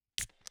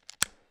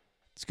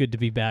It's good to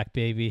be back,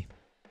 baby.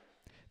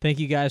 Thank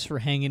you guys for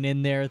hanging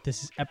in there.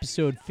 This is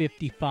episode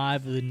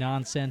 55 of the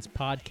Nonsense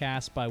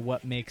Podcast by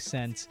What Makes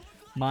Sense.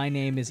 My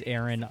name is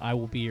Aaron. I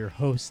will be your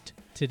host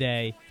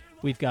today.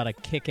 We've got a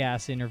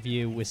kick-ass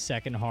interview with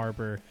Second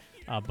Harbor.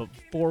 But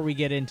before we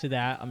get into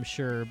that, I'm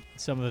sure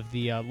some of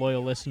the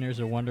loyal listeners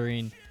are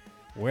wondering,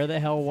 where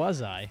the hell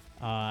was I?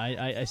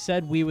 I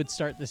said we would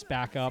start this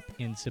back up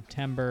in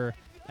September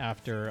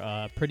after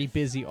a pretty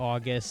busy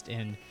August,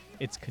 and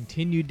it's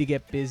continued to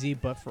get busy,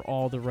 but for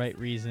all the right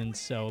reasons.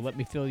 So let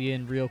me fill you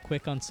in real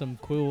quick on some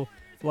cool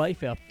life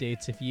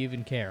updates if you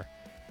even care.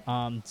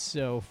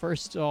 So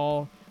first of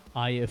all,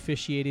 I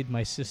officiated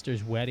my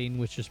sister's wedding,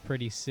 which was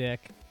pretty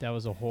sick. That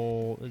was a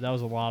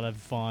lot of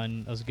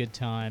fun. That was a good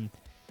time.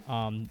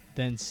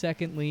 Then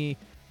secondly,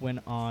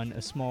 went on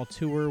a small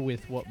tour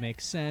with What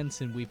Makes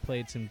Sense, and we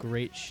played some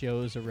great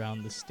shows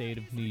around the state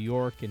of New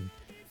York, and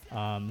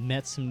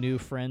met some new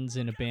friends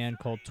in a band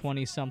called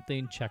 20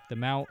 Something. Check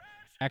them out.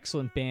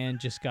 Excellent band,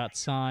 just got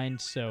signed,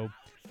 so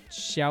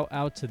shout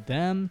out to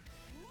them.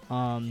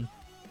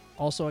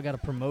 Also, I got a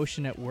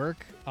promotion at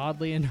work,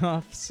 oddly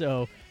enough,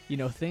 so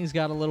things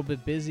got a little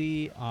bit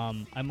busy.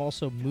 I'm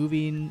also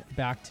moving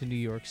back to New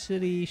York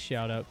City.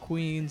 Shout out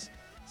Queens.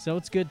 So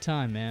it's good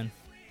time, man.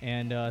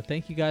 And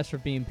thank you guys for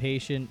being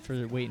patient,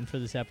 for waiting for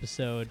this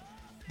episode.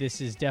 This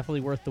is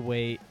definitely worth the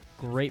wait.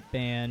 Great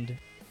band.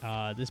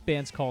 This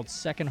band's called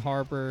Second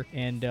Harbor,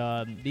 and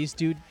these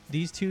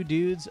two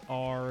dudes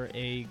are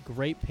a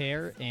great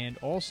pair and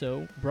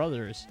also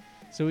brothers.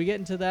 So we get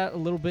into that a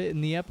little bit in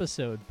the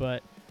episode,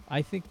 but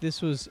I think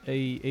this was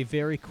a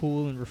very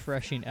cool and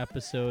refreshing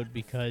episode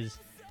because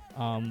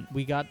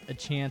we got a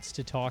chance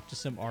to talk to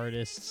some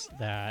artists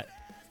that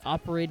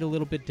operate a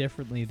little bit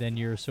differently than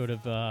your sort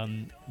of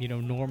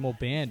normal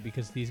band,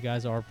 because these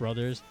guys are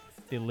brothers.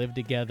 They live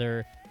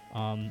together.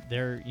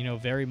 They're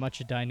very much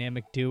a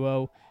dynamic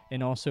duo,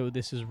 and also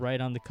this is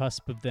right on the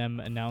cusp of them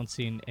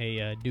announcing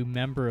a new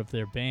member of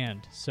their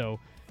band. So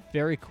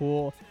very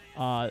cool.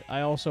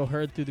 I also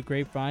heard through the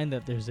grapevine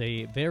that there's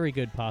a very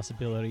good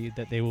possibility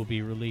that they will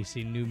be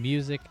releasing new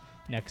music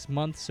next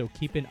month, so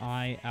keep an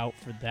eye out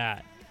for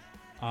that.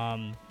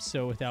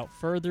 So without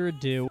further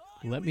ado,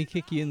 let me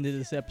kick you into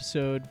this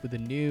episode with a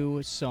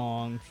new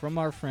song from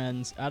our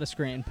friends out of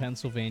Scranton,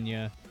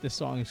 Pennsylvania. This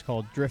song is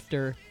called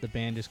Drifter. The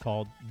band is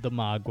called The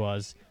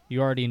Magwas.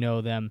 You already know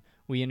them.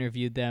 We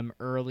interviewed them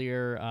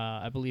earlier,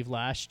 I believe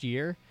last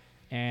year,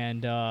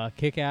 and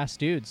kick-ass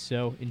dudes.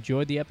 So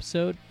enjoy the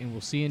episode, and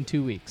we'll see you in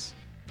 2 weeks.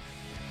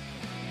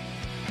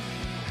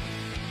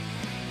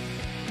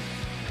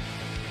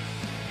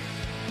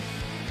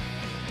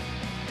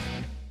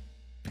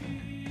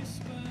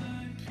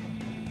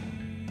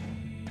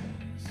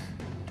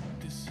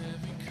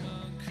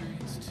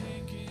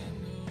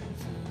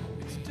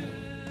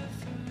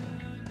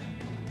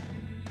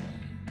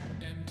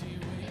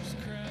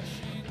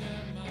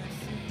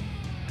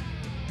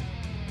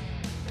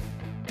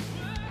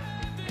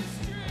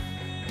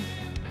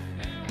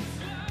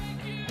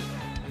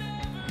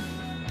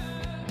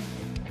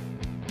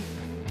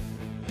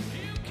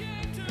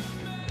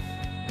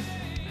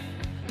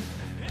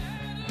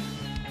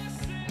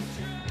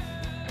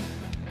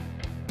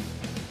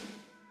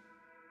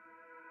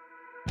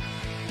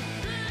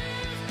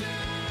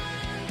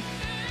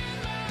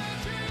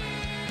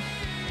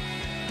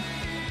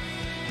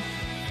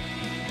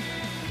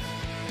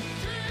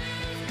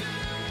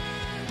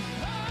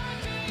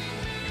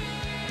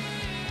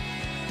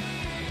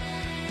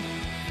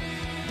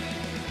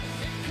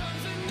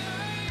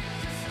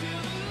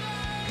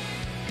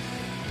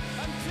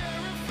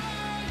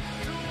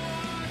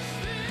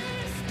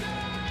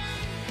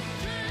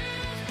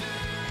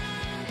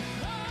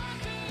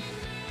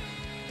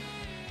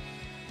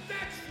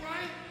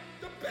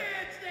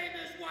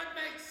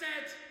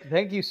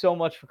 Thank you so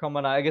much for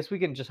coming on. I guess we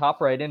can just hop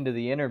right into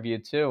the interview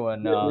too.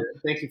 And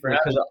thank you for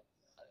having me.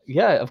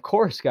 yeah, of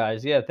course,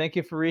 guys. Yeah, thank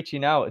you for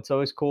reaching out. It's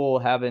always cool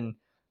having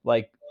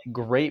like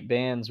great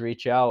bands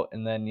reach out,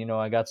 and then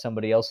I got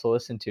somebody else to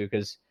listen to.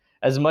 Because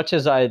as much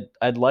as I'd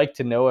like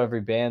to know every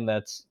band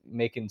that's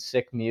making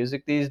sick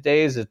music these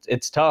days,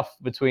 it's tough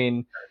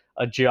between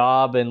a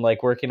job and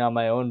like working on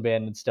my own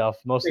band and stuff.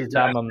 Most of the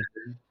time,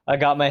 I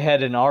got my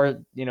head in our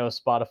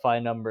Spotify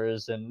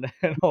numbers and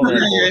all that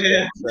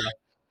bullshit.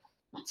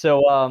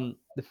 So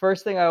the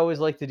first thing I always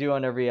like to do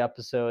on every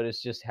episode is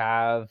just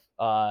have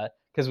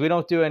because we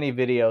don't do any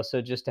video,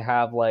 so just to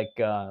have like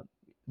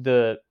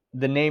the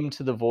name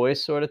to the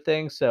voice sort of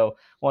thing. So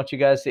I want you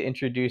guys to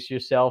introduce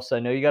yourselves. I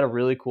know you got a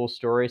really cool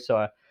story,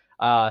 so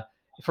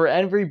for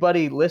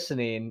everybody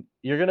listening,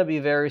 you're gonna be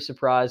very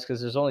surprised because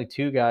there's only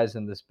two guys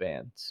in this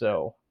band.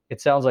 So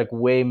it sounds like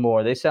way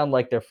more. They sound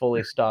like they're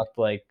fully stocked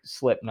like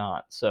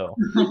Slipknot. So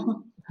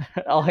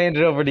I'll hand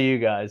it over to you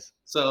guys.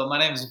 So my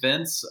name is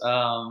Vince,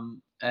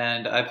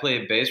 and I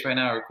play bass right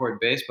now. I record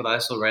bass, but I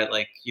also write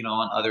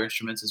on other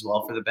instruments as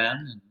well for the band.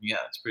 And yeah,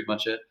 that's pretty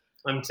much it.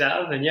 I'm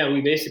Tav, and yeah,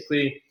 we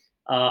basically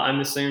I'm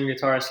the singer and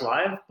guitarist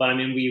live, but I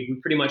mean we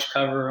pretty much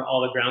cover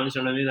all the grounds.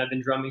 You know what I mean? I've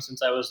been drumming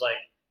since I was like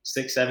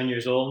 6, 7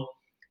 years old.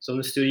 So in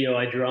the studio,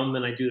 I drum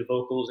and I do the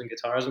vocals and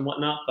guitars and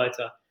whatnot. But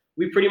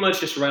we pretty much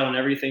just write on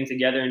everything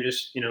together and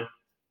just,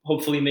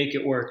 hopefully make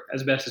it work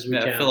as best as we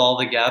can. Fill all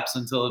the gaps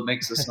until it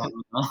makes a song.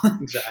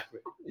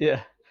 Exactly.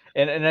 Yeah.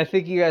 And I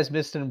think you guys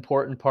missed an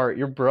important part.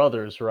 You're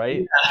brothers,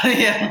 right?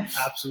 Yeah,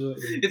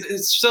 Absolutely.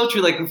 It's so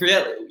true. Like we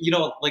forget,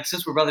 like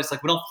since we're brothers,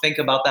 like we don't think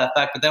about that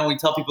fact. But then when we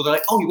tell people, they're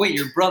like, "Oh, wait,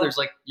 you're brothers.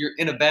 Like you're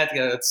in a band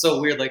together." It's so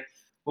weird. Like,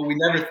 but we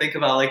never think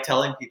about like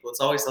telling people. It's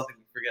always something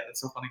we forget.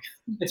 It's so funny.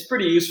 It's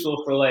pretty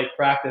useful for like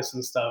practice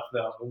and stuff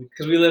though,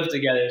 because we live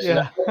together. So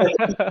Yeah.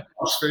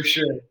 that's for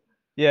sure.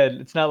 Yeah,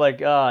 it's not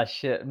like, "Oh,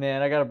 shit,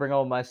 man, I gotta bring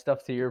all my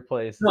stuff to your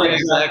place." No, Yeah,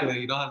 exactly.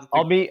 exactly. You don't have to.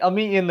 I'll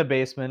meet you in the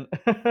basement.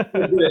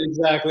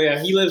 Exactly.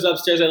 Yeah. He lives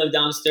upstairs. I live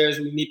downstairs.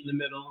 We meet in the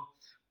middle.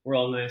 We're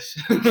all nice.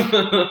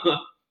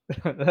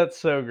 That's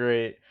so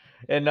great.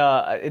 And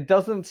it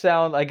doesn't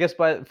sound, I guess,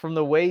 from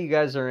the way you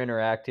guys are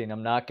interacting,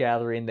 I'm not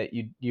gathering that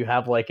you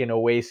have like an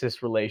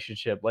Oasis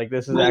relationship. Like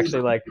this is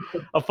actually like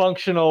a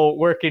functional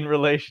working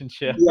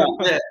relationship.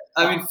 Yeah.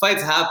 I mean,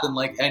 fights happen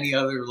like any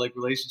other like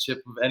relationship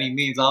of any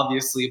means,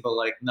 obviously, but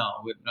like no,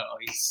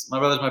 he's my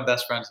brother's my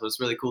best friend, so it's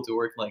really cool to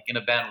work like in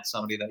a band with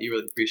somebody that you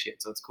really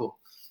appreciate. So it's cool.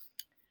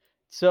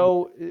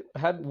 So,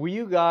 were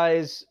you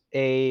guys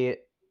a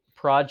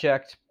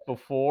project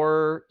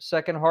before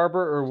Second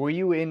Harbor, or were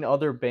you in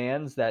other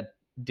bands that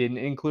didn't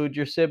include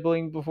your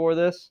sibling before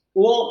this?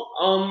 Well,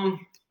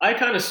 I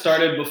kind of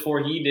started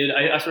before he did.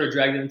 I sort of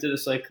dragged him into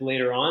this like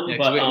later on. Yeah,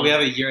 'cause we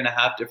have a year and a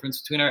half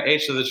difference between our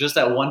age, so there's just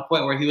that one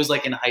point where he was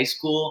like in high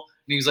school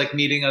and he was like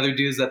meeting other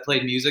dudes that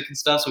played music and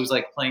stuff. So he was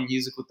like playing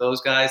music with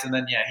those guys, and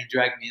then he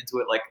dragged me into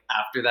it like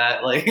after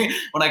that. Like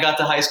when I got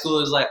to high school,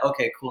 it was like,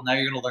 okay, cool, now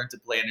you're gonna learn to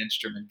play an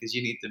instrument because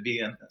you need to be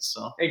in this.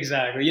 So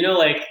exactly,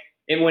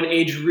 and when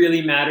age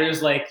really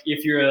matters, like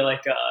if you're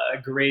like a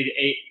grade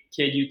 8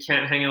 kid, you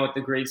can't hang out with the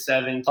grade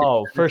 7 kid.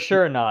 Oh, for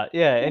sure not.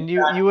 Yeah, and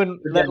you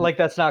wouldn't like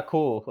that's not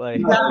cool.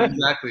 Like yeah,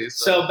 exactly.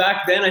 So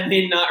back then, I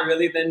mean, not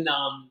really. Then,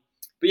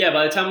 but yeah,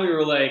 by the time we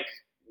were like,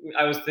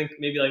 I was thinking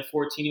maybe like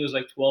 14. He was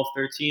like 12,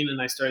 13, and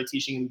I started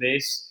teaching him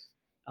bass.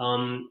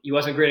 He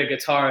wasn't great at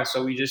guitar,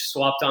 so we just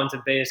swapped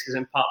onto bass because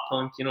in pop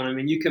punk, you know what I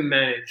mean. You can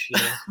manage,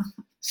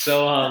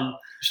 So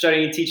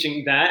starting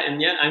teaching that, and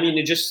yeah, I mean,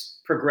 it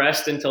just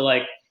progressed into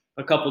like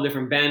a couple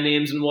different band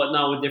names and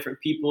whatnot with different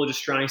people,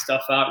 just trying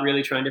stuff out,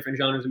 really trying different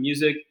genres of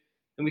music.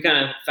 And we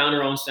kind of found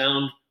our own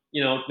sound,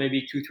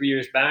 maybe 2-3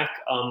 years back,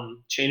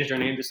 changed our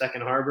name to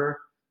Second Harbor.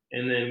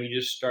 And then we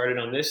just started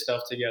on this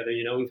stuff together.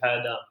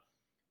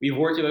 We've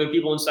worked with other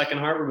people in Second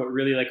Harbor, but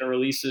really like our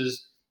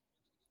releases,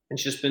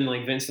 it's just been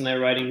like Vince and I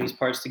writing these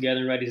parts together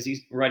and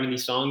writing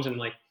these songs and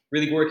like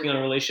really working on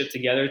a relationship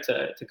together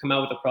to come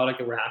out with a product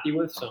that we're happy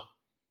with. So,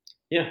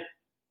 yeah.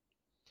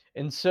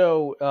 And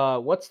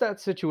so, what's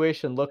that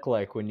situation look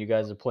like when you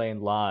guys are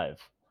playing live?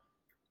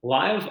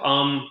 Live,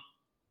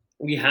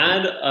 we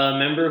had a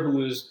member who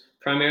was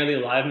primarily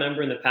a live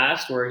member in the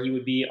past, where he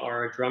would be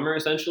our drummer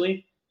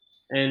essentially,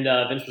 and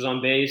Vince was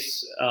on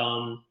bass,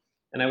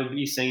 and I would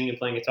be singing and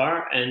playing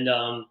guitar.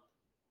 And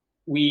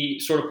we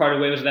sort of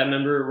parted ways with that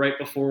member right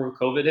before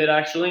COVID hit,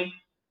 actually.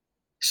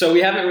 So we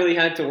haven't really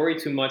had to worry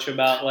too much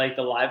about like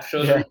the live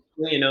shows. Yeah.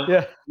 Recently,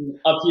 Yeah.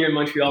 Up here in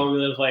Montreal, we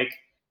live like.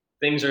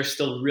 Things are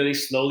still really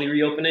slowly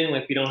reopening.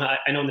 Like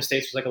I know in the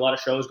States there's like a lot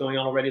of shows going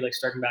on already, like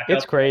starting back up.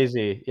 It's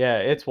crazy. Yeah,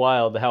 it's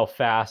wild how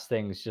fast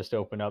things just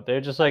open up. They're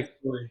just like,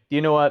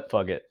 you know what?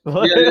 Fuck it.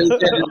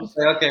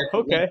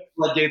 Okay.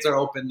 Floodgates are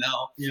open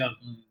now. Yeah.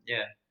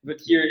 Yeah. But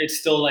here it's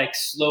still like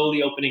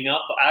slowly opening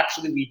up. But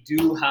actually we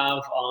do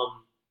have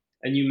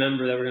a new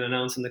member that we're going to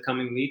announce in the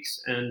coming weeks.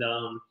 And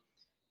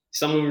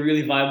someone we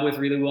really vibe with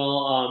really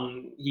well.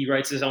 He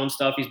writes his own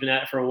stuff. He's been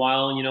at it for a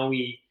while. And,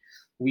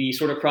 we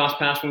sort of crossed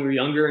paths when we were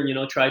younger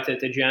and, tried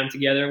to jam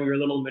together. We were a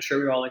little mature.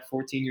 We were all like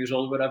 14 years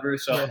old, whatever.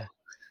 So, yeah.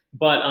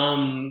 But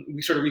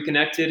we sort of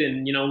reconnected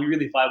and, we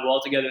really vibe well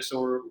together. So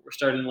we're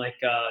starting like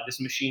this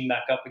machine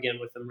back up again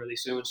with them really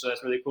soon. So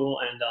that's really cool.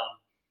 And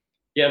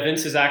yeah,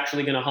 Vince is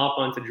actually going to hop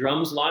onto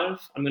drums live.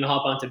 I'm going to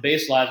hop onto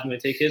bass live. I'm going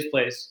to take his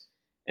place.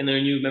 And then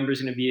our new member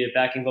is going to be a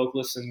backing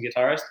vocalist and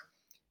guitarist.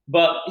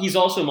 But he's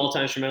also a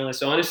multi-instrumentalist.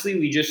 So honestly,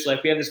 we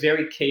have this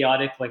very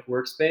chaotic like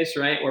workspace,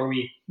 right? Where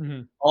we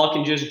all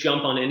can just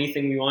jump on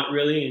anything we want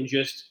really and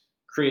just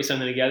create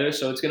something together.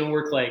 So it's going to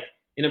work like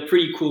in a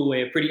pretty cool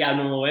way, a pretty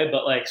abnormal way,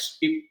 but like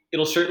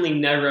it'll certainly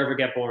never ever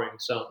get boring.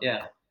 So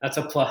yeah, that's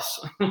a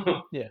plus.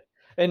 Yeah.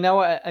 And now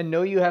I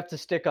know you have to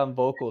stick on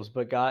vocals,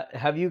 but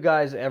have you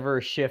guys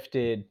ever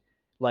shifted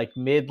like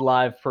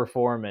mid-live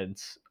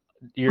performance?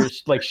 You're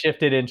like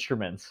shifted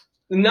instruments?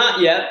 Not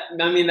yet.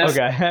 I mean, that's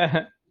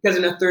okay. Because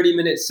in a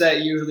 30-minute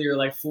set, usually you're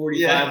like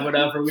 45,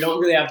 whatever. We don't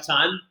really have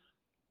time.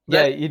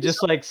 Yeah, you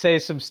just like say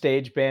some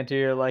stage banter.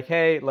 You're like,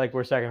 hey, like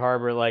we're Second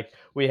Harbor, like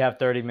we have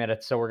 30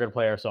 minutes, so we're gonna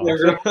play our songs.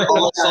 Yeah,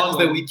 all the songs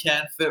that we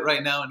can't fit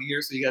right now in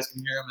here, so you guys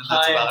can hear them, and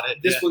that's about it.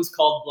 This one's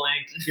called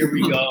Blank. Here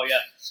we go.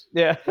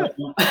 Yeah.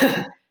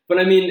 But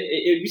I mean,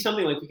 it'd be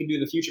something like we can do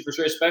in the future for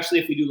sure, especially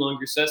if we do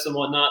longer sets and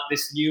whatnot.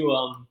 This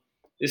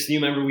new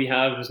member we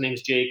have, his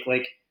name's Jake.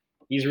 Like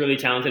he's really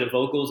talented at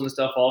vocals and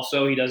stuff.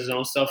 Also, he does his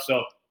own stuff.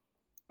 So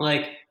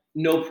like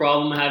no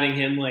problem having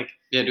him like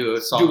do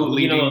a song do with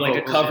leading like a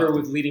vocals, cover yeah.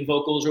 with leading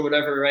vocals or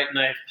whatever, right? And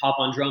I hop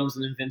on drums,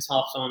 and then Vince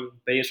hops on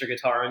bass or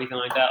guitar or anything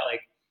like that.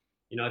 Like,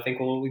 I think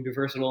we'll be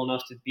versatile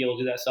enough to be able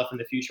to do that stuff in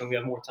the future when we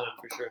have more time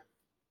for sure.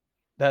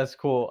 That's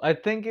cool. I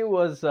think it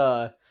was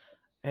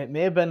it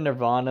may have been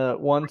Nirvana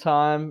one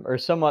time or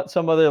some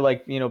other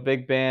like,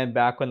 big band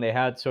back when they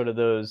had sort of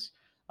those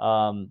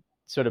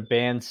sort of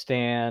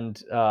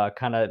bandstand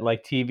kind of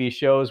like TV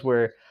shows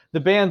where the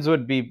bands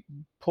would be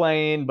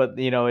playing, but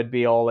it'd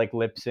be all like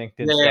lip synced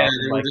and Yeah, stuff. And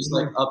they were like, just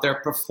like up there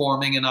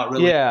performing and not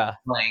really yeah.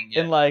 playing.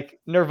 Yeah. And like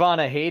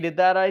Nirvana hated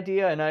that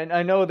idea. And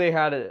I know they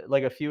had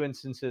like a few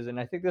instances. And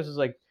I think this was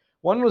like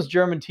one was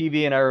German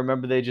TV. And I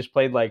remember they just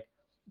played like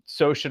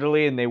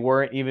socially and they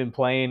weren't even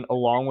playing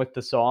along with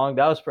the song.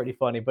 That was pretty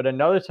funny. But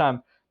another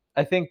time,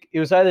 I think it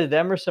was either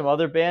them or some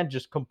other band,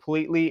 just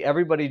completely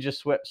everybody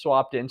just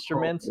swapped Oh,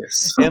 instruments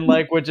yes. and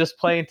like were just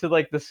playing to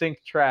like the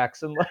sync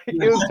tracks and like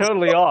it was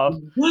totally off.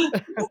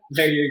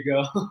 There you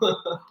go.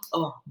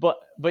 Oh, But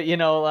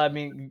I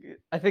mean,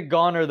 I think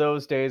gone are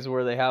those days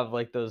where they have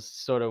like those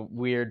sort of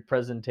weird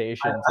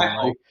presentations I and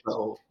like hope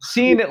so.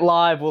 seeing it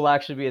live will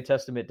actually be a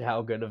testament to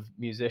how good of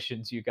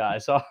musicians you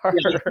guys are. Yeah,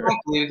 exactly.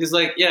 Because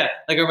like, yeah,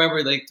 like I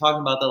remember like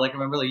talking about that. Like I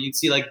remember like you'd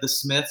see like the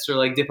Smiths or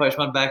like Depeche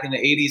Mode back in the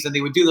 '80s, and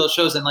they would do those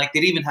shows, and like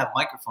they'd even have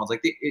microphones.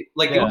 Like they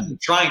Yeah. weren't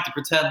trying to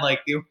pretend like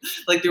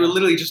they were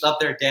literally just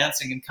up there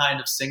dancing and kind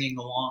of singing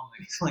along.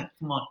 Like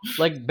come on.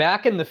 Like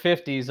back in the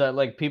 50s,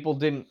 like people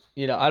didn't,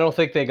 I don't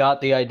think they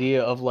got the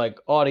idea of like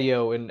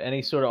audio and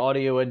any sort of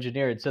audio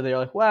engineered. So they're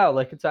like, wow,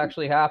 like it's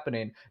actually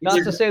happening. Not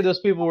to say those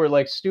people were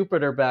like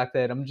stupider back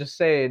then. I'm just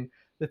saying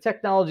the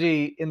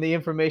technology and the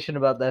information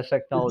about that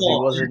technology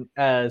wasn't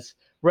as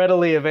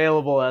readily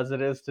available as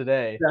it is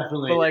today.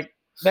 Definitely. But like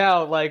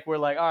now, like we're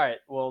like, all right,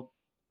 well,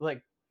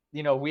 like,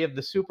 we have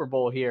the Super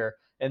Bowl here.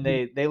 And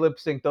they lip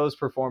sync those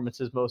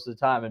performances most of the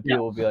time, and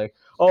people will be like,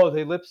 "Oh,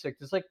 they lip synced."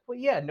 It's like, well,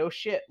 yeah, no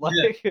shit.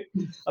 Like,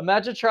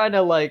 imagine trying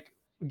to like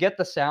get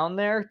the sound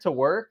there to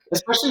work.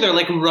 Especially they're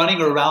like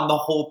running around the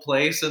whole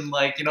place and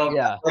like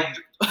Yeah. like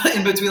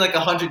in between like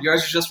 100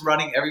 yards, you're just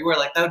running everywhere.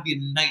 Like that would be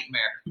a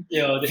nightmare.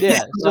 Yeah.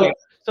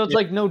 So it's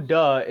like no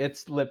duh,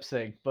 it's lip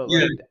sync, but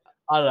like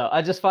I don't know.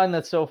 I just find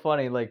that so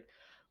funny. Like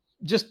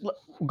just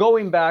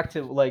going back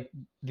to like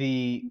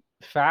the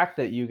fact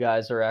that you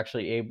guys are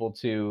actually able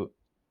to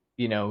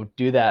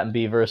do that and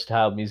be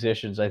versatile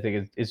musicians, I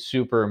think is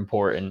super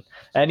important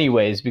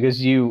anyways, because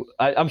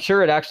I'm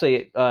sure it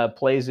actually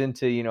plays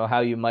into, how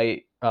you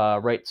might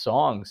write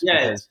songs.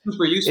 Yeah, Because it's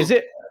super useful.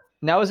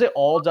 is it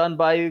all done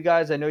by you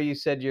guys? I know you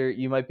said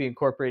you might be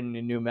incorporating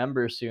a new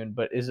member soon,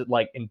 but is it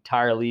like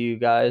entirely you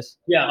guys?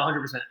 Yeah,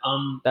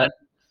 100%.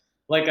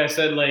 Like I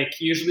said, like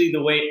usually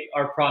the way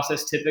our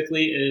process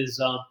typically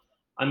is,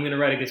 I'm gonna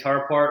write a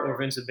guitar part or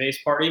Vince a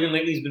bass part. Even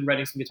lately, he's been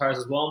writing some guitars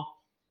as well.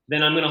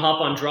 Then I'm gonna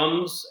hop on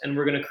drums and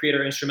we're gonna create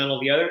our instrumental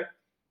together,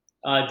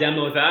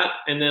 demo that,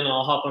 and then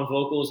I'll hop on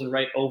vocals and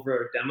write over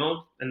a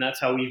demo. And that's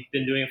how we've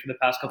been doing it for the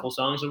past couple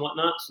songs and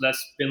whatnot. So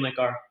that's been like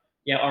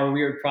our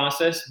weird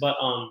process. But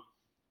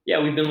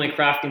yeah, we've been like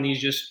crafting these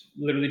just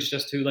literally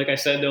just to, like I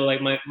said though,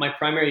 like my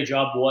primary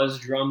job was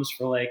drums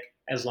for like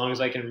as long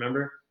as I can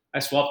remember. I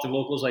swapped the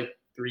vocals like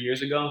 3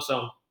 years ago.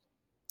 So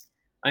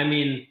I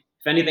mean,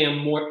 if anything,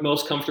 I'm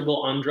most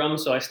comfortable on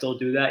drums, so I still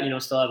do that.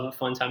 Still have a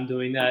fun time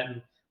doing that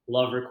and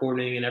love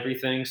recording and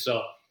everything.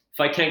 So if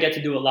I can't get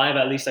to do it live,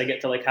 at least I get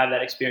to like have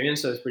that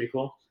experience. So it's pretty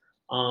cool.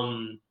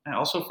 And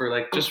also for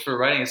like just for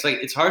writing, it's like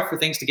it's hard for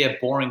things to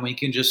get boring when you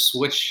can just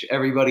switch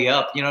everybody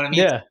up. You know what I mean?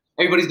 Yeah.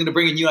 Everybody's gonna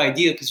bring a new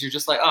idea because you're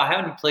just like, oh, I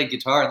haven't played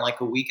guitar in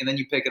like a week, and then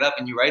you pick it up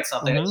and you write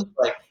something. It's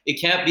like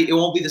it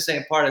won't be the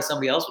same part as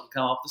somebody else would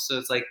come up with. So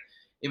it's like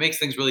it makes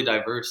things really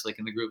diverse, like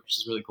in the group, which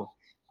is really cool.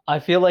 I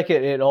feel like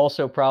it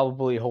also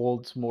probably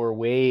holds more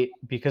weight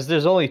because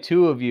there's only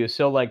two of you.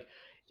 So like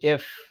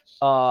if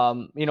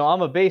I'm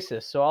a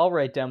bassist, so I'll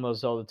write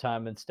demos all the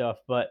time and stuff,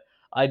 but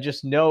I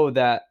just know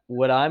that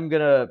what I'm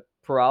gonna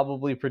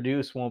probably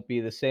produce won't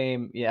be the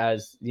same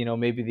as,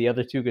 maybe the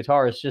other two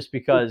guitarists, just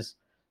because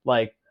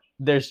like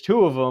there's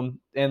two of them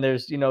and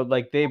there's,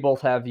 like they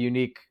both have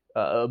unique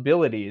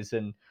abilities.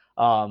 And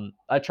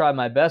I try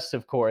my best,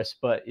 of course,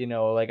 but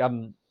like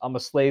I'm a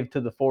slave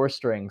to the four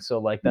string, so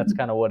like that's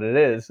kind of what it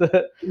is.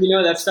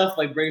 That stuff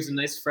like brings a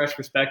nice fresh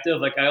perspective.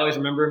 Like I always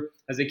remember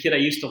as a kid, I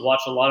used to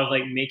watch a lot of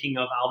like making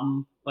of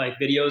album like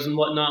videos and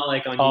whatnot,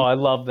 like on I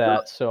love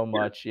that so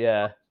much.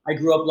 Yeah. I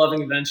grew up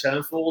loving Avenged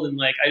Sevenfold, and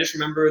like I just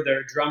remember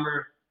their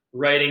drummer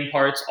writing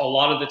parts a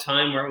lot of the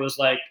time where it was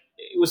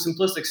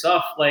simplistic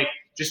stuff, like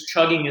just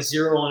chugging a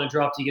zero on a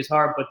drop D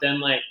guitar, but then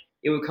like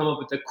it would come up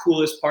with the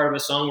coolest part of a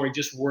song where it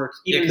just worked,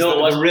 even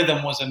though the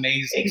rhythm was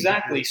amazing.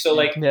 Exactly. So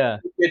like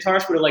the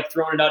guitarist would have like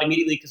thrown it out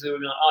immediately because it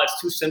would be like, oh,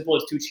 it's too simple,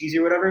 it's too cheesy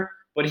or whatever.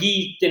 But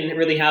he didn't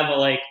really have a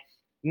like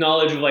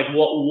knowledge of like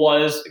what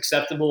was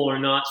acceptable or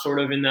not sort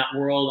of in that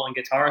world on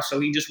guitar. So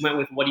he just went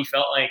with what he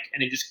felt like,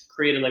 and it just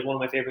created like one of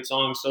my favorite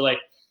songs. So like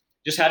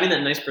just having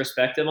that nice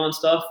perspective on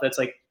stuff that's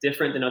like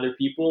different than other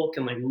people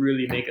can like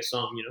really make a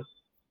song,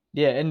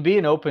 Yeah, and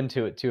being open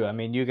to it too. I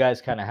mean, you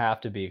guys kind of have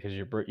to be because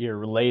you're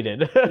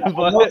related. Yeah, that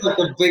But was like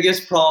the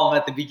biggest problem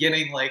at the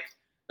beginning. Like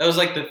that was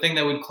like the thing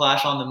that would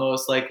clash on the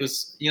most. Like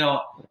was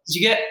 'cause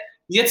you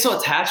get so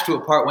attached to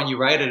a part when you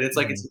write it. It's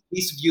like it's Mhm. a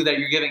piece of you that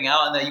you're giving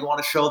out and that you want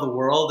to show the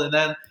world. And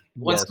then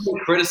when Yes.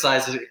 someone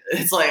criticizes it,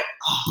 it's like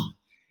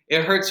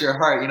it hurts your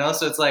heart, you know.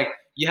 So it's like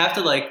you have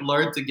to like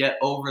learn to get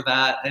over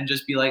that and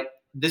just be like,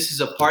 this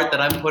is a part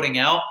that I'm putting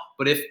out.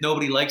 But if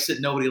nobody likes it,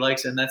 nobody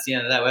likes it, and that's the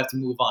end of that. We have to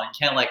move on. You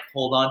can't like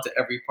hold on to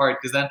every part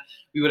because then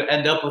we would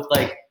end up with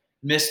like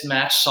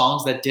mismatched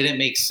songs that didn't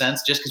make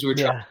sense just because we were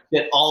trying Yeah.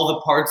 to get all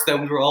the parts that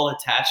we were all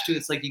attached to.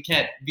 It's like you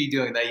can't be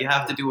doing that. You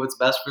have to do what's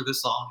best for the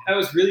song. That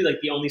was really like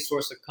the only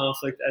source of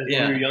conflict as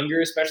when we were Yeah. younger,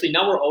 especially.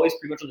 Now we're always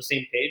pretty much on the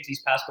same page.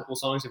 These past couple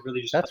songs have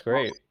really just That's come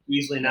great.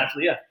 easily and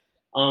naturally, yeah.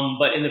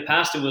 But in the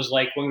past, it was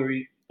like when we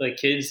were like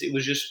kids, it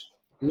was just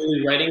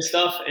really writing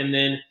stuff, and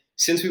then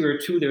since we were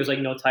two, there was like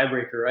no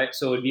tiebreaker, right?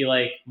 So it'd be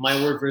like my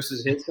word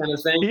versus his kind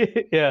of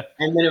thing, Yeah.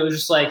 and then it was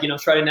just like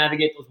try to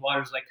navigate those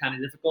waters like kind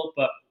of difficult,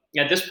 but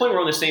at this point we're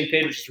on the same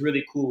page, which is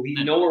really cool. We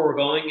know where we're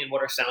going and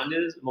what our sound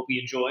is and what we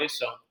enjoy,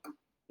 so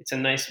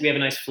we have a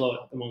nice flow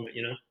at the moment.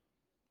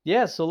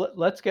 Yeah, so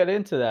let's get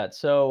into that.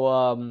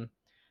 So,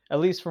 at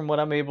least from what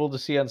I'm able to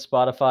see on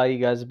Spotify, you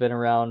guys have been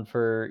around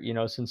for,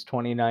 since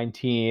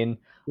 2019.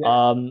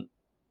 Yeah. Um,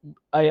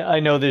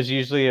 I know there's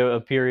usually a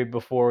period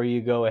before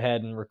you go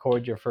ahead and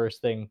record your first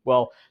thing.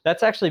 Well,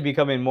 that's actually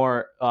becoming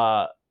more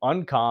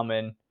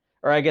uncommon,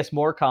 or I guess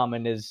more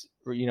common is,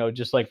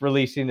 just like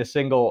releasing a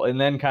single and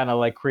then kind of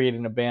like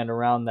creating a band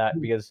around that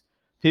because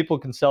people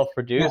can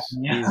self-produce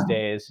Yeah. these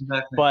days.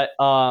 Exactly. But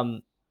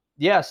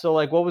yeah, so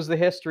like what was the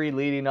history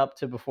leading up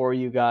to before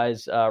you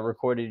guys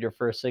recorded your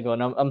first single?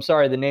 And I'm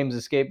sorry, the name's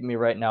escaping me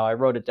right now. I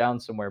wrote it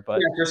down somewhere, but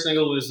Yeah, first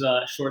single was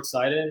Short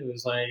Sighted. It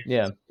was like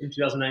yeah. in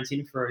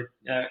 2019 for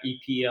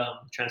EP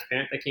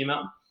Transparent that came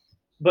out.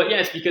 But yeah,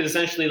 it's because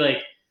essentially like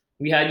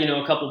we had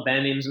a couple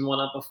band names and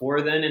whatnot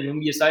before then, and when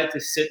we decided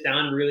to sit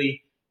down and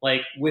really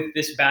like with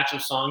this batch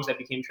of songs that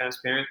became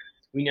Transparent,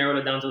 we narrowed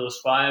it down to those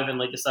five and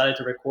like decided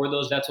to record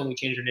those. That's when we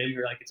changed our name. We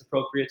were like, it's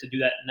appropriate to do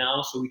that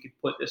now, so we could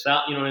put this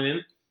out. You know what I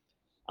mean?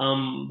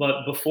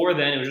 But before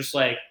then, it was just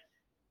like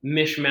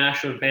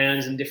mishmash of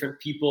bands and different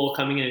people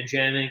coming in and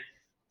jamming.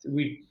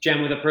 We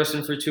jam with a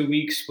person for 2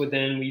 weeks, but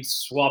then we'd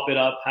swap it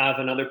up, have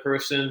another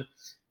person,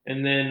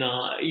 and then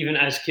even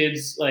as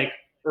kids, like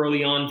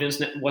early on, Vince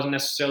wasn't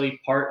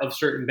necessarily part of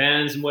certain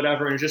bands and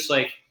whatever, and just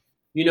like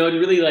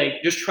really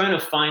like just trying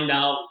to find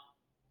out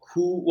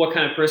what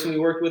kind of person we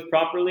worked with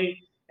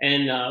properly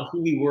and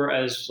who we were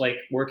as like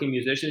working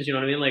musicians. You know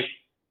what I mean? Like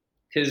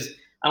because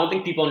I don't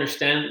think people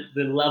understand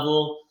the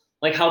level,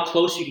 like how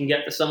close you can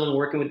get to someone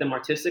working with them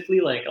artistically.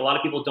 Like a lot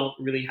of people don't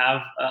really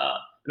have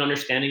an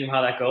understanding of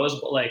how that goes.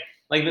 But like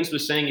Vince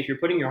was saying, if you're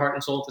putting your heart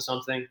and soul into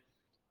something,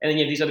 and then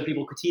you have these other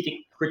people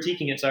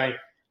critiquing it, sorry,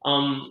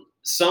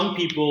 some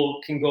people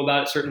can go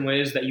about it certain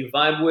ways that you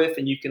vibe with,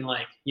 and you can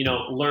like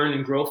learn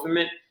and grow from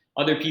it.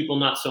 Other people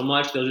not so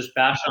much. They'll just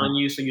bash on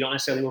you, so you don't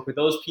necessarily work with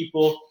those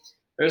people.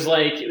 There's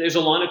a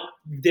lot of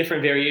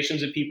different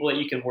variations of people that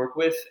you can work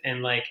with,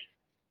 and like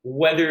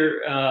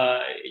whether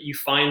you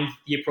find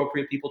the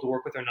appropriate people to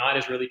work with or not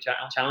is really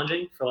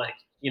challenging for like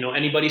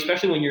anybody,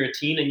 especially when you're a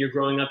teen and you're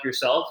growing up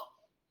yourself.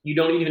 You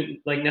don't even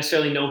like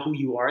necessarily know who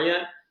you are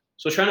yet,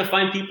 so trying to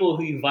find people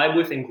who you vibe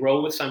with and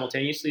grow with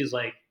simultaneously is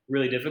like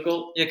really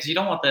difficult. Yeah, because you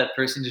don't want that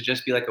person to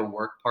just be like a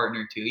work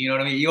partner too. You know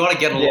what I mean? You want to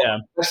get along, Yeah.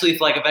 especially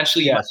if like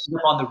eventually you might Yes. end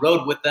up on the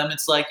road with them.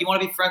 It's like you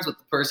want to be friends with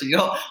the person. You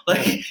know,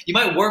 like you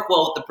might work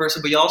well with the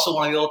person, but you also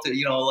want to be able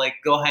to like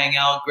go hang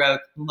out,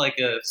 grab like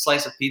a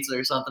slice of pizza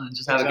or something, and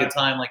just have a good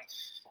time. Like,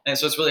 and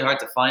so it's really hard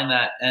to find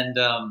that. And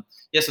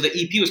yeah, so the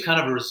EP was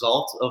kind of a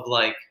result of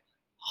like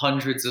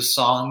hundreds of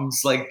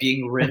songs like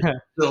being written.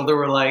 So there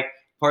were like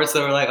parts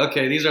that were like,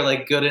 okay, these are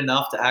like good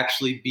enough to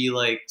actually be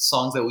like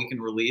songs that we can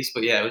release.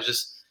 But yeah, it was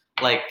just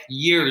like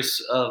years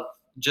of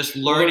just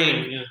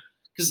learning Yeah.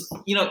 because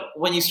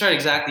when you start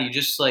exactly,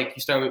 you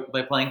start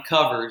by playing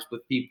covers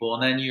with people,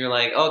 and then you're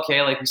like,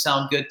 okay, like we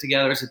sound good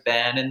together as a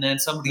band, and then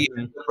somebody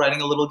ends up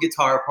writing a little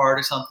guitar part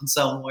or something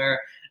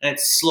somewhere, and it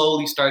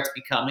slowly starts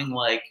becoming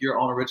like your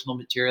own original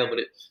material. But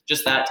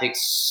that takes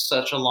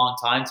such a long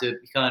time to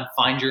kind of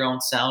find your own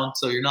sound,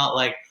 so you're not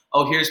like,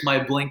 oh, here's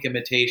my Blink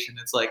imitation.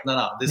 It's like,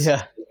 no, this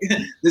Yeah.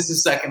 this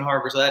is Second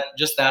Harbor. So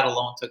that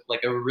alone took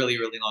like a really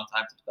really long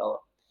time to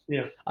develop.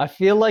 Yeah. I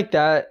feel like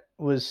that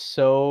was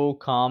so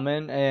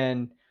common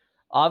and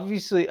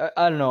obviously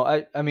I don't know.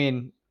 I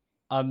mean,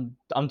 I'm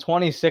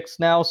 26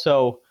 now,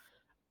 so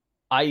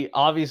I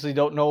obviously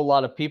don't know a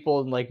lot of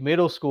people in like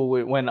middle school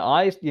when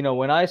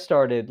I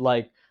started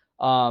like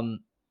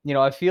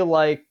I feel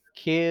like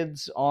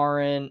kids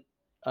aren't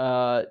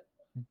uh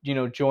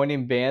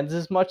joining bands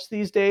as much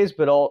these days,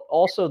 but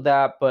also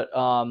that but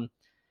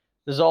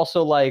there's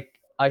also like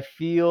I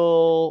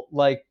feel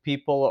like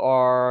people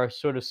are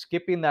sort of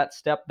skipping that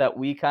step that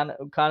we kind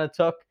of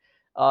took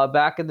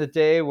back in the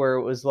day, where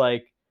it was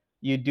like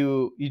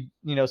you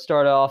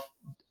start off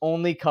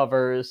only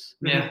covers,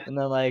 Yeah. and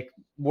then like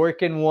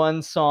work in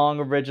one song,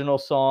 original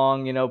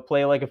song,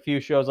 play like a few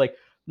shows, like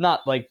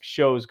not like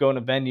shows going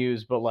to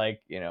venues, but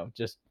like,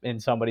 just in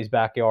somebody's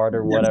backyard or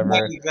Yeah,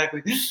 whatever.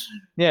 exactly.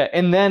 Yeah.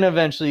 And then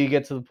eventually you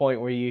get to the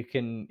point where you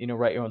can,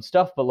 write your own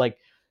stuff. But like,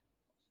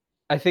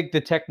 I think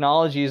the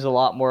technology is a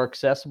lot more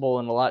accessible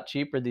and a lot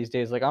cheaper these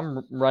days. Like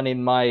I'm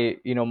running my,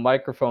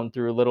 microphone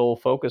through a little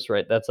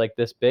Focusrite that's like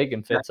this big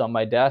and fits on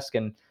my desk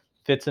and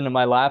fits into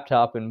my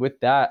laptop. And with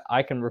that,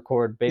 I can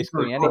record You can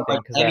basically record like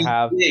anything because I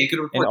have yeah, you could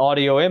an record.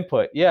 audio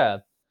input. Yeah.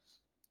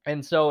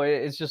 And so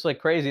it's just like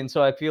crazy. And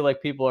so I feel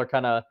like people are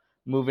kind of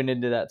moving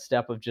into that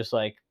step of just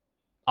like,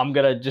 I'm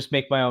gonna just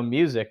make my own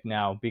music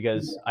now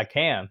because I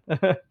can.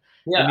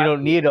 Yeah, And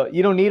you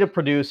don't need a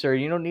producer,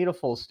 you don't need a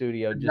full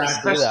studio just to do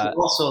Especially that.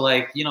 also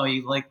like you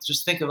like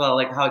just think about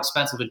like how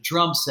expensive a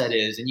drum set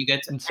is, and you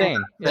get to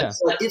Insane. Yeah. that's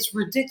like it's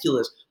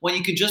ridiculous when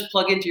you can just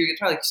plug into your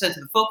guitar, like you said, to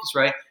the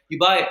Focusrite. You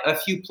buy a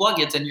few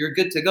plugins and you're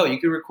good to go. You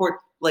can record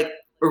like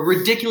a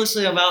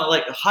ridiculously amount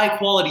like high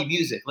quality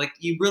music. Like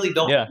you really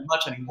don't Yeah. do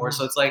much anymore.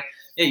 So it's like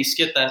yeah, you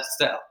skip that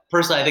step.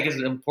 Personally, I think it's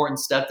an important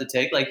step to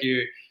take. Like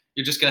you're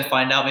just gonna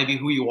find out maybe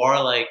who you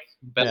are like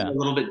Yeah. a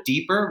little bit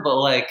deeper, but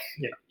like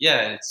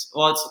Yeah. it's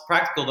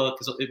practical though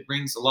because it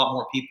brings a lot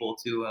more people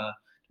to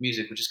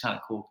music, which is kind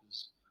of cool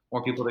because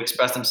more people to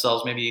express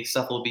themselves, maybe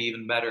stuff will be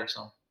even better.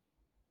 So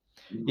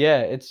Yeah,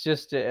 it's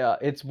just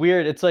it's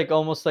weird. It's like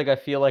almost like I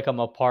feel like I'm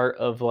a part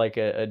of like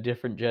a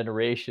different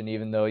generation,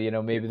 even though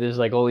maybe there's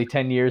like only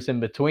 10 years in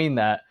between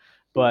that.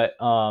 But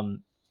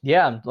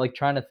yeah, I'm like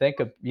trying to think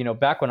of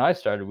back when I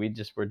started, we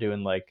just were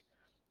doing like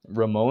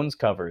Ramones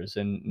covers,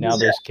 and now yeah,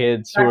 there's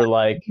kids who are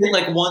like, you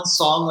get, like one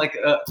song, like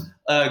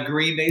a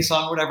Green Day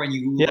song or whatever, and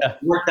you yeah,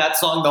 work that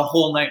song the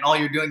whole night, and all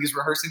you're doing is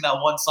rehearsing that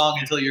one song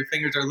until your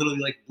fingers are literally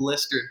like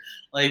blistered.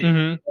 Like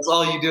hmm that's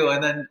all you do,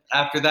 and then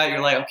after that,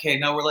 you're like, okay,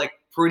 now we're like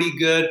pretty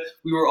good.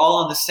 We were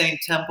all on the same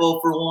tempo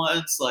for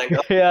once, like,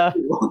 yeah.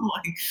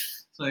 like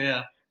so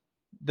yeah.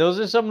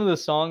 Those are some of the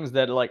songs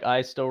that like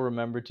I still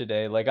remember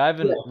today. Like I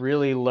haven't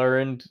really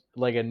learned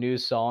like a new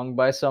song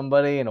by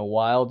somebody in a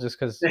while, just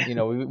because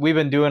we've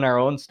been doing our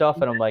own stuff,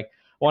 and I'm like, I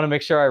want to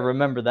make sure I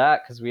remember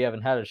that because we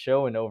haven't had a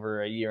show in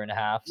over a year and a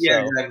half.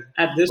 Yeah, So exactly.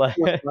 at this like,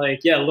 point, like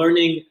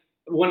learning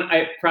when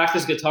I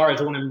practice guitar is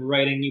when I'm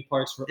writing new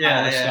parts for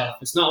Yeah, our yeah. stuff.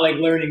 It's not like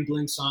learning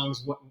Blink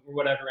songs or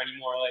whatever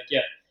anymore.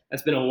 Like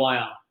that's been a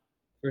while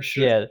for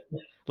sure. yeah,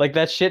 like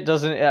that shit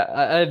doesn't.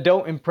 I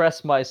don't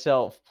impress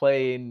myself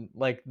playing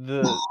like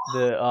the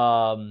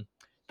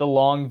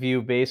long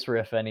view bass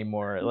riff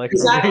anymore. Like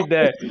from Exactly. Green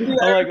Day,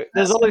 I'm like,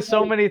 there's only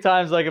so many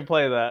times I can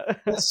play that.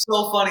 It's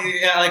so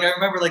funny. Yeah, like I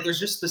remember, like there's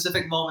just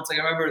specific moments. Like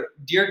I remember,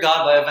 "Dear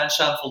God" by Avenged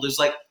Sevenfold is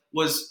like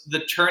was the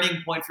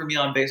turning point for me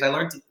on bass. I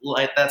learned to,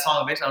 like that song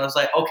on bass, and I was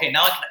like, okay,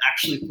 now I can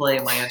actually play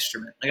my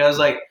instrument. Like I was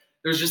like,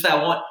 there's just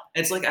that one.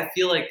 It's like I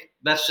feel like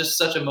that's just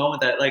such a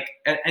moment that like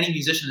any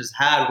musician has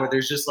had, where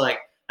there's just like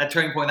that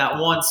turning point, that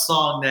one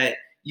song that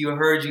you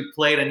heard you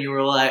played, and you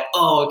were like,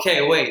 oh,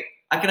 okay, wait.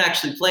 I can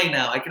actually play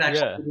now. I can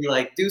actually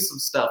like do some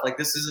stuff. Like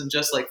this isn't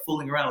just like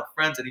fooling around with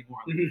friends anymore.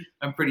 Like,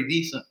 I'm pretty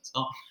decent.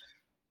 So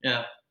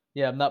yeah.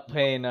 Yeah, I'm not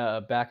playing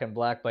Back in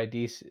Black by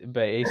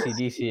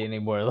AC/DC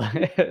anymore.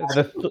 Like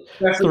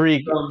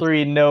the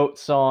three note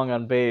song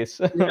on bass.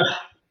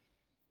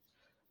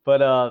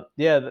 But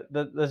yeah,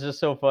 that's just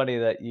so funny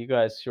that you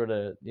guys sort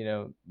of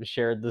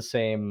shared the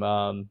same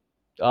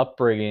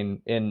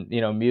upbringing in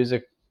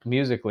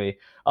musically.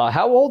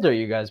 How old are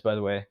you guys, by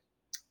the way?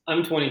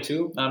 I'm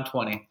 22. I'm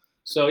 20.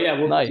 So yeah,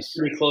 we're Nice.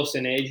 pretty close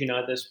in age.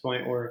 At this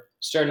point, we're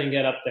starting to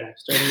get up there,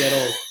 starting to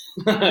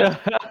get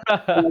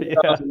old.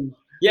 Yeah.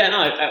 Yeah, no,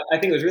 I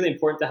think it was really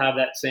important to have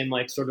that same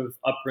like sort of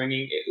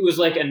upbringing. It was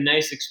like a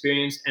nice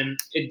experience, and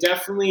it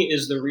definitely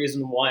is the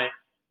reason why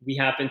we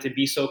happen to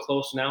be so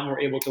close now and we're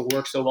able to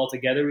work so well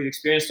together. We've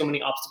experienced so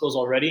many obstacles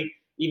already,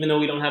 even though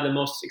we don't have the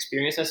most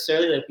experience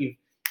necessarily. Like we've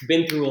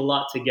been through a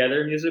lot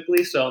together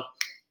musically. So,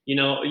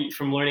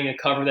 from learning a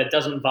cover that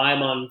doesn't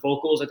vibe on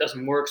vocals, that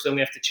doesn't work, so then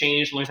we have to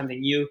change, learn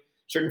something new.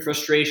 Certain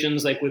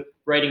frustrations, like with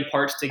writing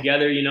parts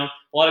together. A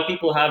lot of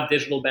people have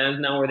digital bands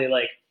now where they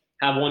like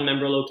have one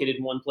member located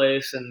in one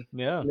place and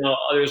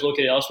others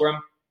located elsewhere.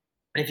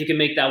 And if you can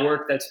make that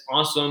work, that's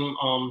awesome.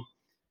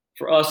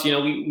 For us,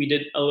 we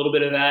did a little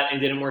bit of that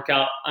and it didn't work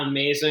out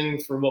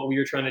amazing for what we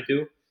were trying to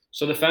do.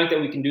 So the fact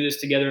that we can do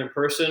this together in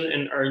person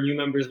and our new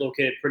members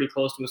located pretty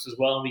close to us as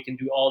well, and we can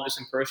do all this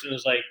in person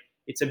is like,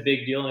 it's a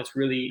big deal. And it's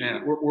really,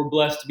 we're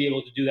blessed to be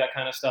able to do that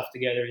kind of stuff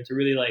together and to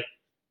really like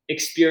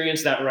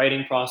experience that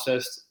writing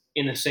process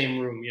in the same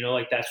room,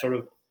 like that sort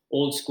of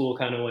old school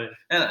kind of way.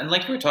 And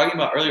like we were talking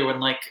about earlier, when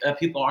like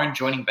people aren't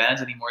joining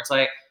bands anymore, it's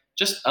like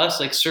just us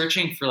like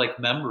searching for like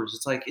members.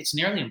 It's like it's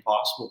nearly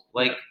impossible.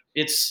 Like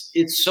it's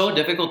so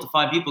difficult to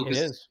find people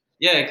because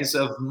because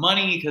of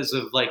money, because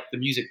of like the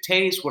music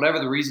taste, whatever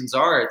the reasons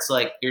are. It's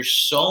like there's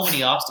so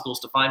many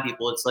obstacles to find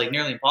people. It's like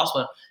nearly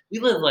impossible. We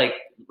live like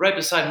right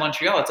beside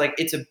Montreal. It's like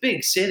it's a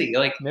big city.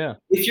 Like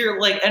if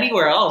you're like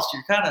anywhere else,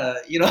 you're kind of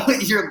you're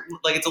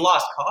like it's a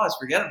lost cause.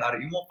 Forget about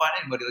it. You won't find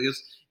anybody. Like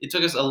it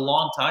took us a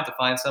long time to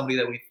find somebody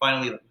that we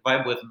finally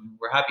vibe with, and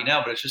we're happy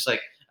now. But it's just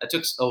like it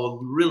took a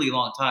really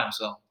long time.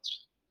 So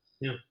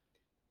Yeah.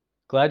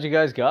 Glad you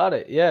guys got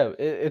it. Yeah,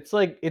 it's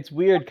like it's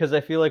weird because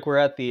I feel like we're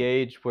at the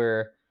age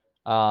where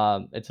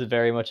it's a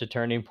very much a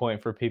turning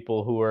point for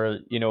people who are,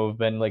 have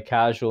been like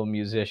casual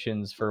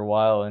musicians for a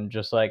while and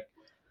just like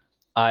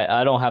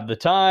I don't have the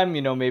time,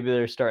 maybe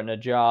they're starting a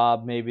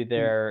job, maybe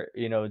they're,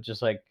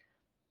 just like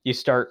you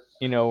start,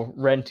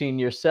 renting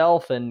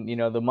yourself and,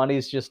 the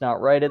money's just not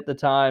right at the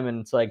time.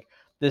 And it's like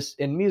this,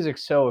 and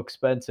music's so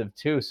expensive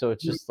too. So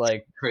it's just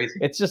like, crazy.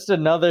 it's just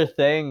another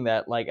thing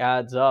that like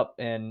adds up.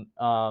 And,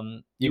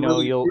 You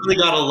really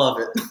gotta love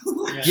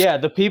it. yeah,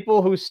 the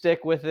people who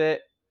stick with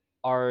it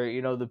are,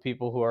 the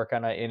people who are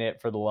kind of in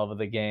it for the love of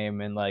the game.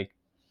 And like,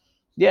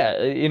 yeah,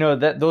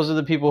 that those are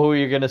the people who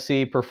you're going to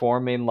see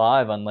performing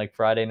live on like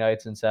Friday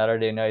nights and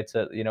Saturday nights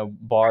at,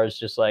 bars,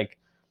 just like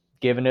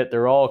giving it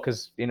their all.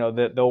 Cause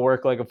they'll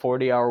work like a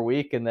 40-hour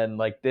week and then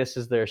like, this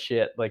is their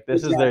shit. Like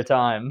this is their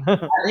time.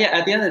 Yeah.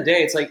 At the end of the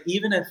day, it's like,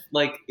 even if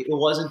like it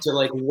wasn't to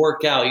like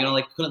work out,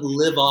 like couldn't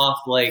live off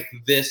like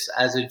this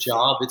as a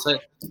job, it's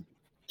like,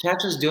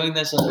 catch us doing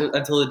this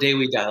until the day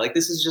we die. Like,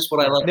 this is just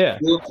what I love to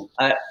do.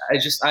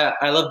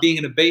 I love being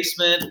in a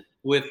basement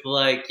with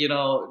like,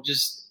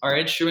 just our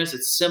instruments.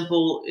 It's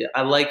simple.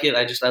 I like it.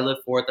 I live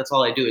for it. That's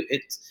all I do.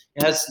 It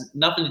has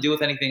nothing to do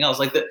with anything else.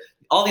 Like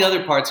all the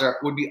other parts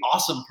would be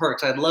awesome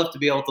perks. I'd love to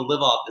be able to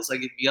live off this. Like,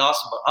 it'd be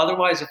awesome. But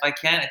otherwise, if I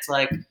can't, it's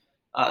like,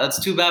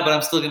 that's too bad, but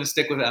I'm still going to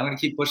stick with it. I'm going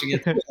to keep pushing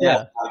it.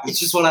 Yeah. It's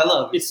just what I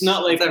love. It's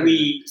not like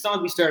we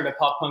started a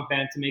pop punk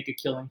band to make a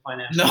killing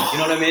financially. No. You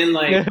know what I mean?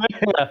 Like,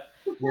 yeah.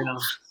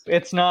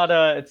 It's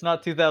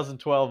not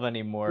 2012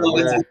 anymore.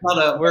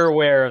 We're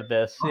aware of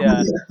this.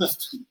 Yeah.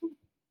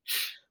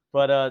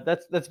 But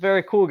that's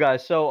very cool,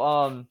 guys.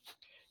 So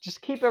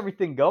just keep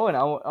everything going.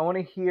 I want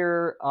to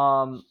hear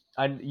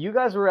you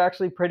guys were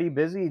actually pretty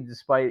busy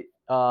despite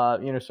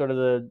sort of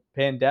the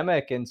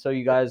pandemic, and so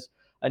you guys,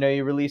 I know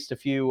you released a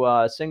few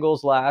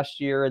singles last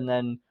year, and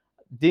then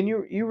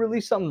didn't you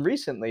release something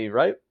recently,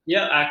 right?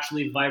 Yeah,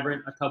 actually,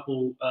 Vibrant a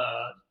couple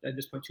at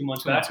this point 2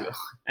 months back,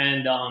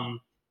 and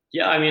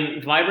yeah, I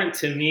mean, Vibrant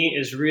to me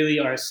is really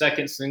our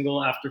second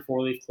single after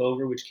Four Leaf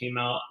Clover, which came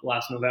out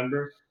last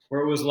November, where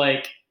it was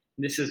like,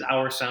 this is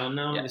our sound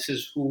now. Yeah. This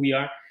is who we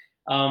are.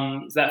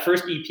 That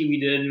first EP we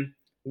did,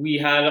 we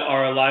had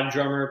our live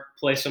drummer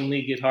play some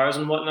lead guitars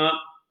and whatnot.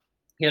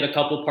 He had a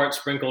couple parts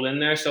sprinkled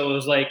in there. So it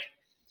was like,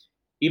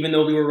 even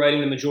though we were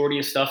writing the majority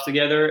of stuff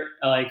together,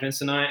 like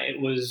Vince and I, it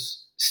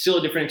was still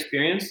a different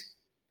experience.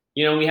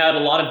 We had a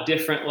lot of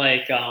different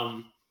like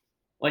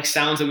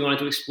sounds that we wanted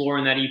to explore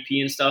in that EP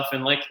and stuff.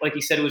 And like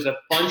you said, it was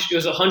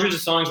hundreds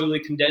of songs really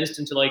condensed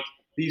into like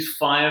these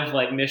 5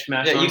 like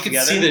mishmash songs. Yeah, you can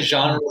see the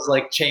genres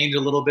like change a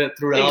little bit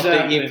throughout the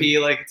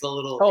EP. Like, it's a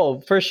little.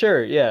 Oh, for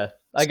sure. Yeah,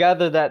 I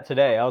gathered that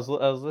today. I was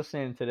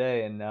listening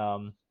today,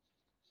 and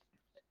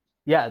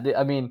yeah,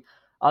 I mean,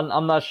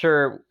 I'm not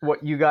sure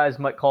what you guys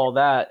might call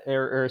that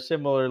or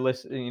similar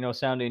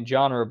sounding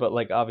genre, but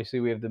like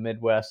obviously we have the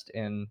Midwest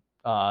in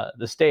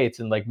the States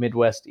and like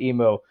Midwest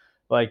emo.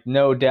 Like,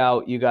 no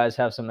doubt you guys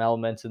have some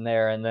elements in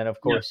there, and then of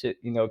course it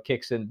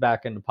kicks in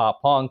back into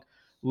pop punk,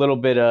 a little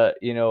bit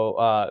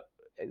of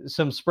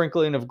some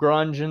sprinkling of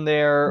grunge in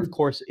there, of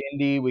course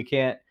indie. We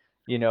can't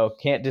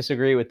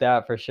disagree with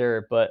that for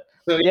sure. But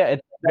yeah,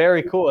 it's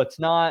very cool. It's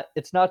not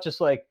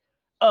just like,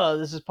 oh,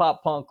 this is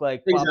pop punk,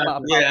 like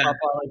pop,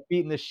 like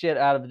beating the shit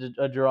out of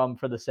a drum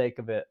for the sake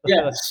of it.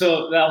 Yeah,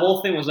 so that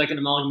whole thing was like an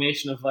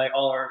amalgamation of like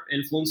all our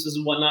influences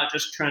and whatnot,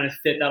 just trying to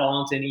fit that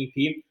all into an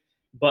EP.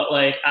 But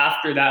like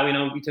after that,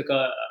 we took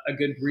a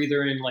good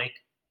breather, and like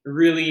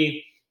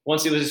really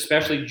once it was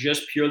especially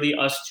just purely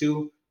us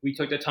two, we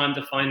took the time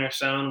to find our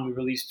sound.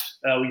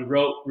 We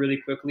wrote really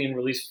quickly and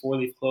released Four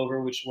Leaf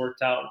Clover, which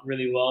worked out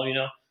really well,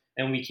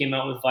 and we came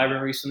out with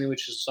Vibrant recently,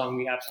 which is a song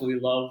we absolutely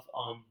love.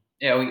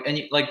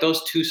 Like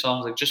those 2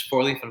 songs, like just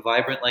Four Leaf and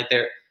Vibrant, like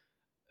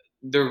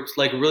they're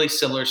like really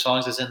similar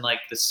songs as in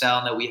like the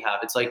sound that we have.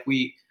 It's like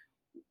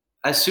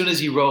as soon as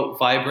he wrote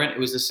Vibrant, it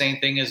was the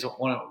same thing as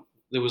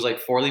it was like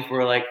Four Leaf.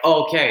 We're like,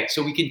 oh, okay,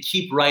 so we can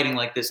keep writing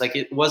like this. Like,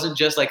 it wasn't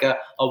just like a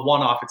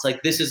one-off. It's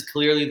like, this is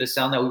clearly the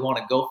sound that we want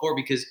to go for,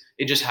 because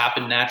it just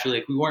happened naturally.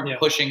 Like, we weren't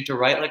pushing to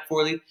write like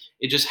Four Leaf.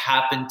 It just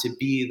happened to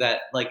be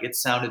that like it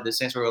sounded the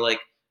same. So we're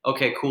like,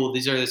 okay, cool.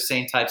 These are the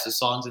same types of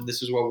songs, and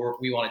this is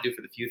what we want to do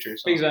for the future.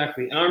 So.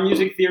 Exactly. And our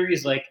music theory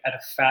is like at a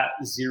fat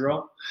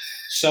 0.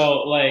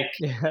 So like,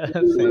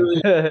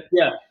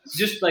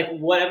 just like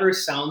whatever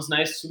sounds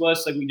nice to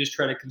us, like we just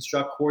try to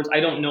construct chords. I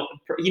don't know.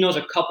 He knows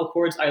a couple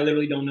chords. I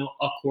literally don't know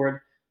a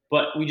chord,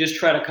 but we just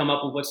try to come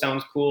up with what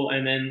sounds cool,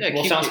 and then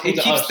sounds cool to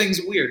us. It keeps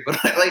things weird,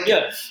 but I like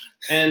it.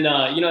 And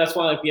that's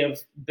why like we have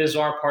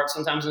bizarre parts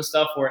sometimes and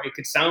stuff where it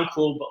could sound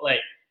cool, but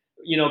like,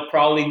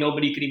 probably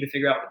nobody could even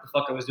figure out what the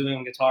fuck I was doing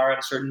on guitar at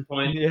a certain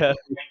point. Yeah.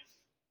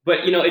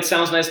 But it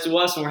sounds nice to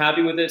us, and we're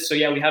happy with it. So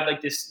yeah, we have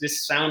like this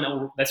sound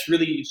that's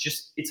really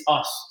it's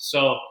us.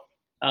 So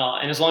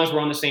and as long as we're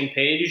on the same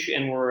page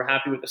and we're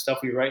happy with the stuff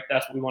we write,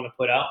 that's what we want to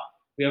put out.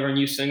 We have our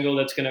new single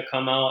that's gonna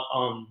come out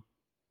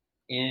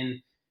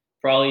in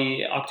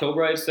probably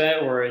October, I'd say,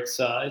 or it's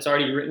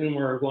already written.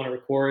 We're going to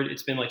record.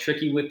 It's been like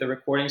tricky with the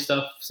recording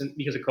stuff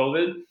because of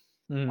COVID.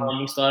 Mhm.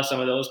 We still have some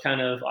of those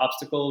kind of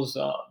obstacles.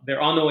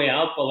 They're on the way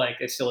out, but like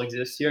it still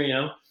exists here,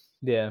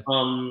 Yeah.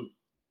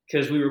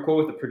 Because we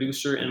record with a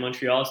producer in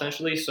Montreal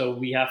essentially, so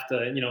we have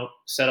to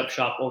set up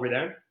shop over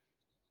there.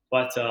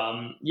 But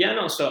yeah,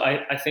 no. So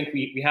I think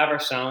we have our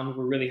sound.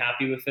 We're really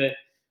happy with it,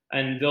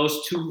 and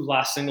those two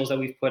last singles that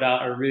we've put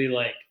out are really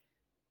like,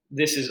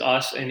 this is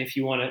us. And if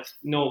you want to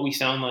know what we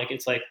sound like,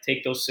 it's like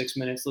take those 6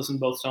 minutes, listen to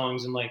both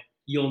songs, and like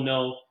you'll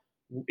know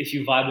if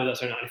you vibe with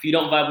us or not. If you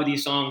don't vibe with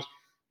these songs,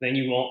 then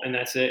you won't, and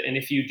that's it. And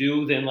if you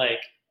do, then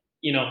like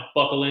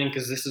buckle in,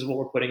 because this is what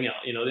we're putting out.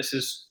 This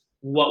is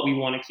what we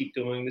want to keep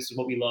doing. This is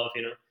what we love.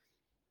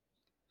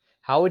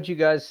 How would you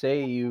guys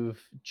say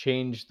you've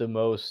changed the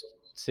most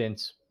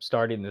since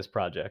starting this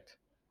project?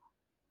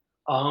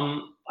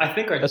 I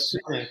think our Assu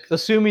dynamic.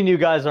 Assuming you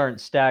guys aren't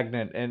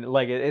stagnant, and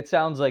like it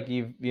sounds like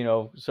you've,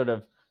 sort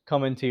of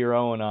come into your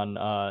own on,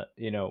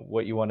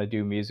 what you wanna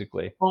do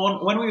musically.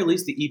 Well, when we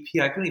released the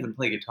EP, I couldn't even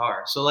play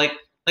guitar. So well,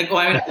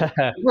 I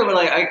mean, but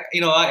like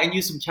I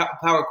used some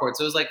power chords.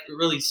 So it was like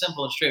really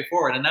simple and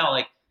straightforward. And now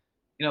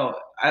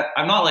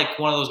I'm not like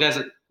one of those guys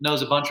that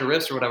knows a bunch of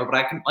riffs or whatever, but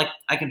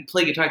I can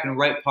play guitar, I can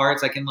write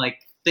parts, I can like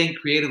think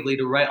creatively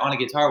to write on a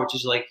guitar, which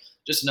is like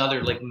just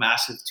another like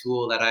massive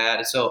tool that I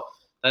added. So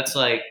that's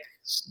like,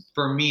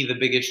 for me, the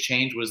biggest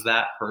change was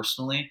that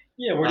personally.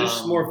 Yeah, we're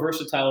just more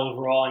versatile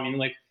overall. I mean,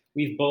 like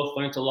we've both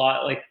learned a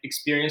lot, like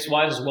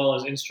experience-wise as well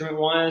as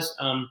instrument-wise.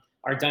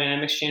 Our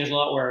dynamics changed a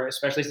lot, where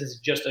especially since it's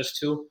just us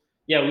two.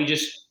 Yeah, we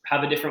just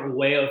have a different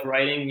way of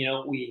writing.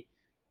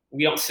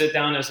 We don't sit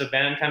down as a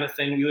band kind of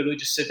thing. We literally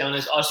just sit down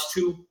as us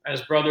two,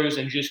 as brothers,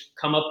 and just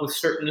come up with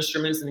certain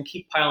instruments and then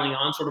keep piling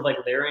on, sort of like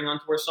layering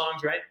onto our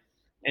songs, right?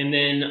 And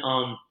then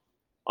on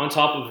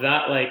top of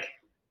that, like,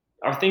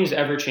 are things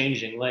ever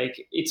changing? Like,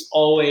 it's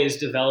always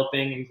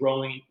developing and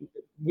growing.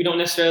 We don't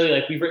necessarily,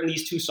 like, we've written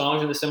these two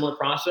songs in a similar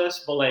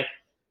process, but like,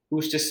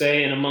 who's to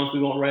say in a month we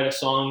won't write a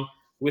song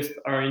with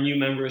our new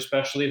member,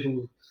 especially,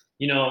 who,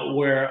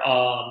 where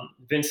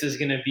Vince is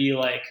going to be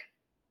like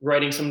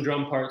writing some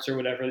drum parts or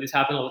whatever. This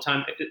happens all the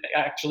time.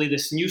 Actually,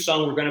 this new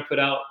song we're going to put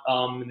out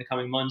in the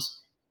coming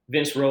months,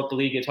 Vince wrote the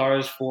lead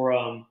guitars for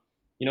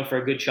for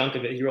a good chunk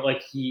of it. He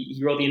wrote he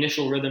wrote the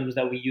initial rhythms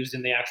that we used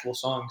in the actual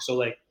song. So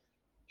like,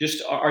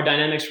 just our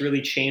dynamics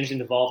really changed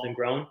and evolved and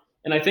grown.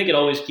 And I think it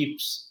always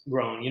keeps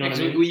growing. You know what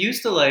I mean? We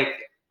used to like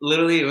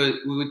literally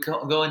we would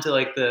go into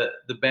like the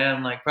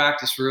band like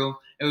practice room,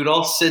 and we'd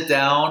all sit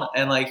down,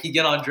 and like he'd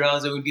get on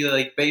drums, and we'd be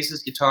like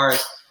bassist,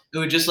 guitarist,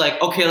 and we'd just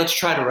like, okay, let's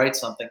try to write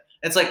something.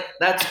 It's like,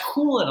 that's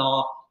cool and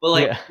all, but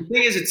like the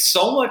thing is, it's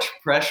so much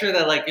pressure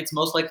that like it's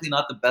most likely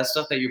not the best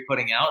stuff that you're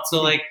putting out.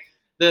 So like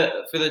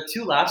for the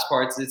two last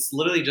parts, it's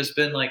literally just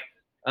been like,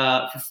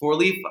 for Four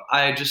Leaf,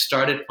 I just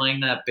started playing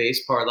that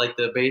bass part, like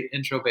the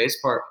intro bass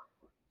part,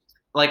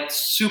 like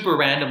super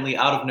randomly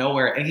out of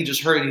nowhere, and he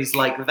just heard it. He's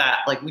like,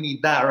 that, like, we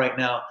need that right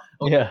now.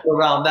 Yeah.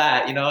 Around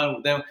that,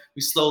 and then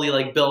we slowly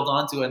like built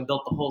onto it and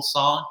built the whole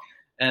song.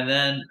 And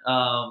then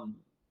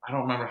I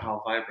don't remember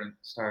how Vibrant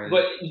started.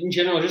 But in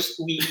general, just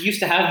we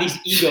used to have these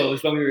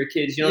egos when we were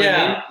kids. You know what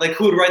I mean? Like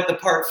who would write the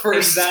part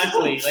first?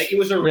 Exactly. Like it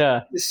was a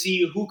race to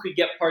see who could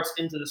get parts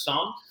into the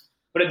song.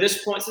 But at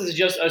this point, since it's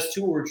just us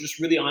two, we're just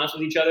really honest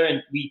with each other,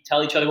 and we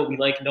tell each other what we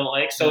like and don't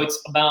like. So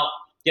it's about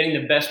getting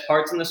the best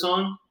parts in the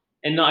song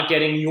and not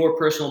getting your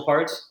personal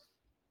parts.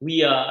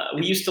 We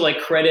used to like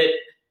credit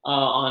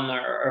on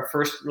our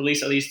first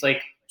release, at least,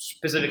 like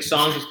specific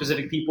songs with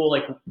specific people,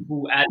 like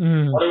who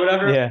added or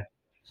whatever. Yeah.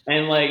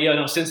 And like,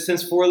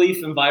 since Four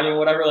Leaf and Vibrant,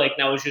 whatever, like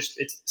now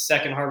it's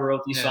Second Harbor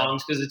wrote these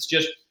songs, because it's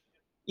just,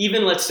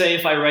 even let's say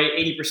if I write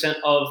 80%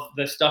 of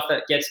the stuff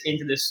that gets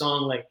into this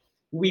song, like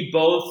we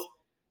both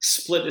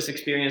split this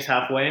experience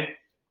halfway.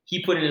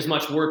 He put in as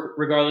much work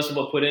regardless of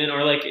what put in,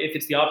 or like if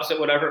it's the opposite,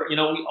 whatever, we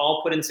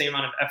all put in the same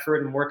amount of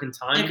effort and work and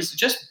time. Because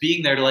just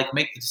being there to like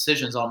make the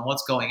decisions on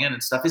what's going in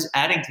and stuff is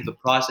adding to the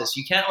process.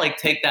 You can't like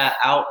take that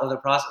out of the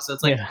process. So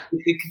it's like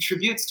it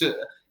contributes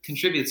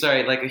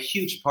like a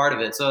huge part of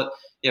it. So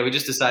yeah, we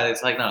just decided,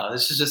 it's like, no,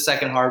 this is just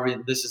Second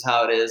Harbor. This is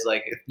how it is.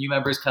 Like, if new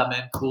members come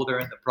in, cool, they're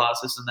in the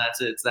process, and that's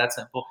it. It's that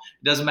simple.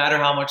 It doesn't matter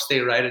how much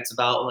they write. It's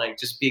about like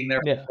just being there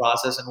for the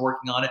process and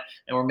working on it,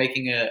 and we're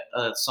making a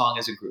song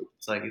as a group.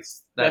 It's like,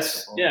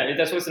 that's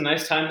what's a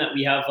nice time, that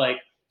we have like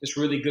this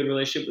really good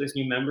relationship with this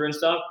new member and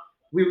stuff.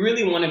 We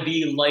really want to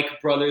be like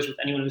brothers with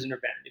anyone who's in our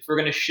band. If we're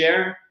gonna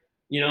share,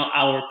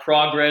 our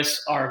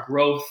progress, our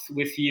growth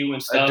with you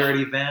and stuff. A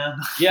dirty van.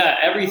 Yeah,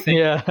 everything.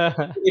 Yeah.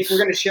 If we're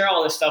going to share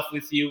all this stuff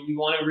with you, we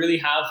want to really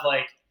have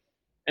like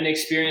an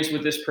experience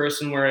with this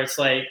person where it's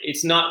like,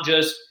 it's not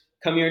just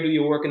come here, do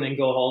your work, and then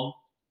go home.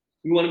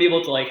 We want to be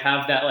able to like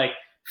have that like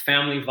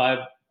family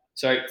vibe,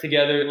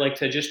 together, like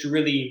to just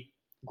really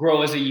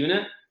grow as a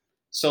unit.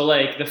 So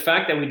like the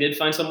fact that we did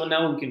find someone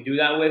now who we can do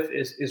that with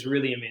is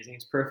really amazing.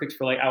 It's perfect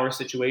for like our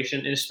situation.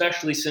 And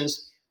especially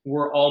since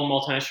we're all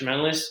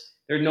multi-instrumentalists,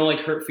 There are no like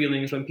hurt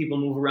feelings when people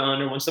move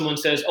around or when someone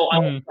says, "Oh, I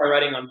want to start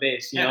writing on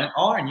bass." You know, and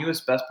all our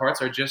newest best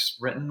parts are just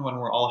written when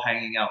we're all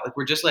hanging out. Like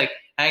we're just like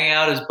hanging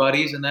out as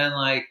buddies, and then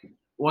like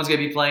one's gonna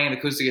be playing an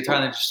acoustic guitar,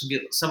 and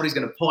then somebody's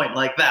gonna point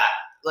like that.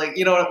 Like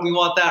you know what, we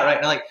want that, right?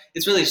 And like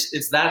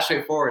it's that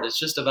straightforward. It's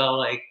just about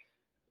like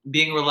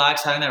being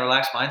relaxed, having that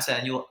relaxed mindset,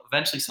 and you'll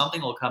eventually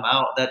something will come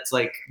out that's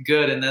like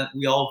good, and then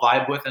we all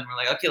vibe with, and we're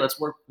like, okay, let's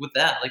work with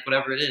that, like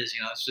whatever it is,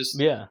 you know. It's just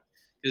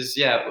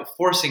because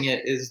forcing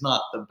it is not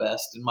the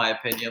best in my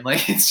opinion.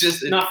 Like it's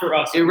just not for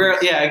us.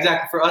 Yeah,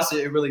 exactly. For us,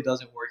 it really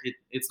doesn't work.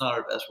 It's not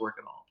our best work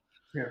at all.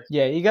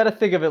 Yeah, you got to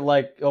think of it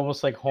like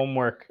almost like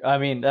homework. I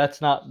mean,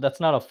 that's not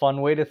a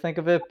fun way to think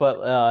of it,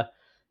 but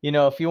you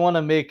know, if you want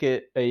to make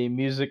it a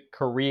music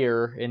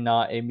career and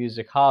not a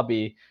music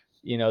hobby,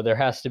 you know, there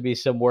has to be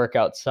some work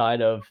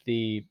outside of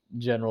the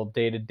general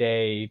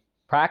day-to-day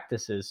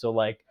practices. So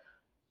like,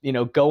 you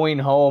know, going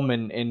home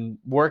and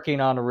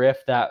working on a riff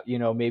that, you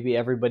know, maybe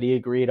everybody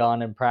agreed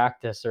on in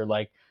practice, or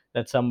like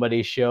that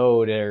somebody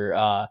showed,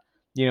 or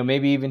you know,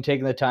 maybe even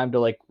taking the time to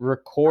like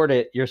record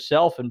it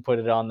yourself and put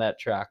it on that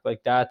track.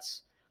 Like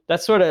that's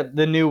sort of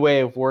the new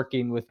way of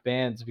working with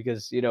bands,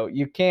 because, you know,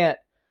 you can't,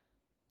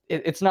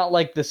 it's not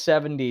like the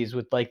 70s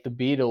with like the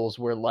Beatles,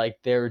 where like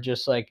they're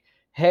just like,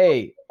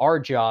 hey, our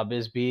job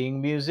is being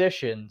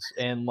musicians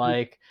and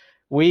like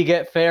we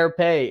get fair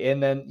pay,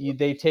 and then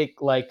they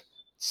take like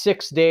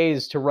 6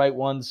 days to write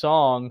one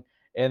song,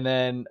 and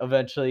then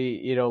eventually,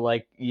 you know,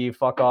 like you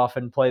fuck off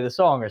and play the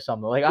song or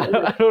something. Like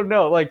I don't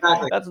know, like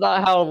Exactly. that's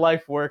not how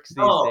life works these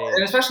days.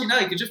 And especially now,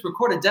 you can just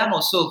record a demo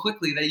so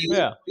quickly that you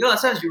know what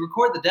sense. You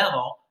record the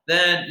demo,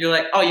 then you're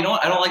like, oh, you know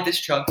what? I don't like this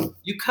chunk.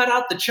 You cut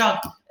out the chunk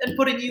and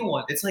put a new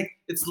one. It's like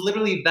it's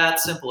literally that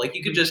simple. Like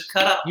you could just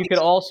cut out. You could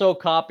also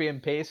copy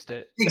and paste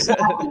it.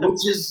 Exactly,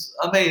 which is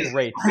amazing.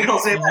 Great. I'll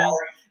say that.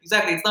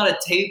 Exactly. It's not a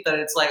tape that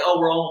it's like, oh,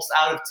 we're almost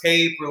out of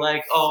tape, or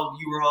like, oh,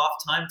 you were off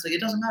time. It's like,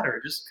 it doesn't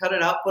matter. Just cut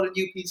it out, put a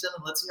new piece in,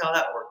 and let's see how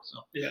that works. So,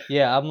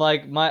 yeah. I'm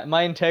like,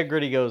 my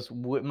integrity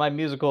my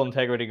musical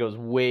integrity goes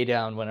way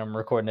down when I'm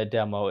recording a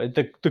demo.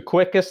 The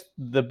quickest,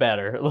 the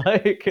better.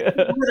 Like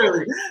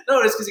literally,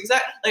 no, it's because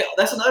exactly like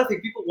that's another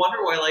thing. People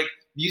wonder why like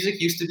music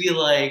used to be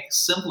like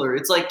simpler.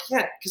 It's like,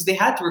 yeah, because they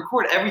had to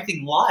record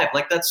everything live.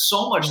 Like that's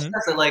so much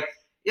stress that like.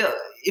 Yeah,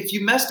 if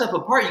you messed up a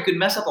part, you could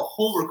mess up a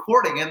whole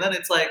recording, and then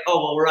it's like, oh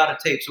well, we're out of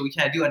tape, so we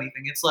can't do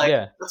anything. It's like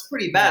that's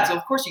pretty bad. So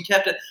of course you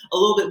kept it a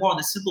little bit more on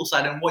the simple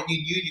side and what you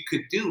knew you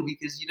could do,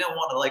 because you didn't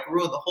want to like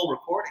ruin the whole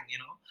recording, you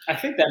know. I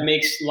think that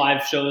makes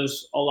live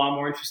shows a lot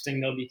more interesting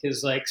though,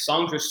 because like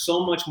songs are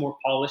so much more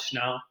polished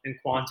now and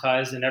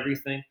quantized and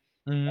everything.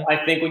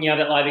 I think when you have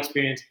that live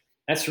experience,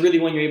 that's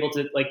really when you're able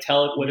to like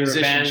tell whether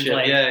a band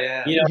like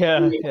you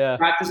know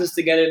practices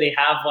together, they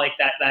have like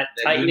that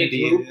tight knit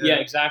group. Yeah,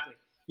 exactly.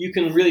 You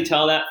can really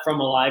tell that from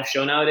a live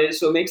show nowadays.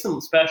 So it makes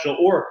them special.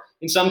 Or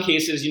in some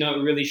cases, you know,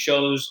 it really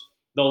shows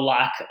the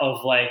lack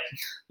of like,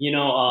 you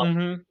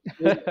know,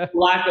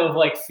 lack of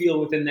like feel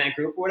within that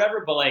group or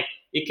whatever. But like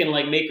it can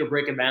like make or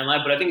break a band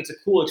live. But I think it's a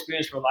cool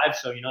experience for a live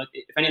show. You know,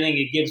 if anything,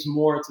 it gives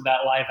more to that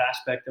live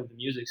aspect of the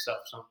music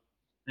stuff. So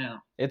yeah,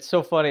 it's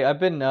so funny. I've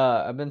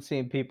been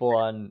seeing people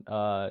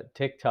on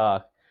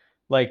TikTok,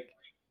 like,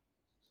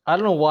 I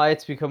don't know why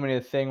it's becoming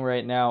a thing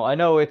right now. I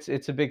know it's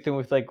a big thing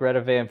with like Greta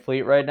Van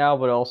Fleet right now,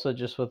 but also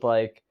just with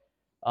like,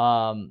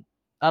 I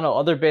don't know,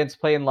 other bands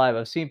playing live.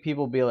 I've seen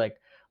people be like,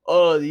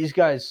 "Oh, these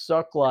guys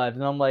suck live,"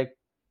 and I'm like,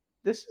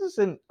 "This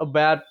isn't a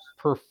bad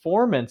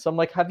performance." I'm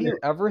like, "Have you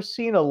ever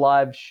seen a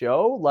live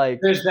show?" Like,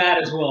 there's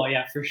that as well.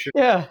 Yeah, for sure.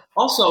 Yeah.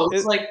 Also,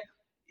 it's like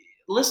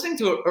listening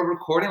to a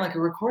recording,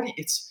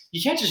 it's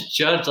you can't just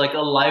judge like a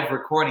live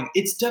recording.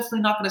 It's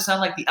definitely not going to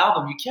sound like the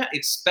album. You can't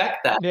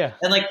expect that. Yeah.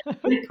 And like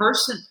in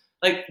person,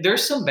 like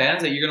there's some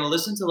bands that you're going to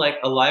listen to like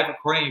a live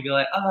recording and be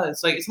like, oh,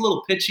 it's like it's a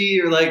little pitchy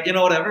or like, you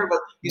know, whatever. But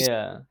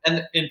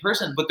and in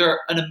person, but they're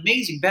an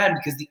amazing band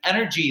because the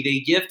energy they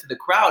give to the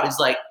crowd is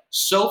like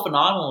so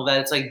phenomenal that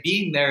it's like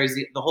being there is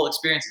the whole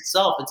experience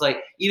itself. It's like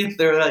even if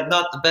they're like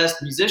not the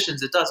best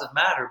musicians, it doesn't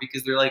matter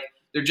because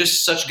they're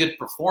just such good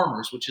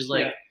performers, which is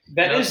like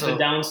that is the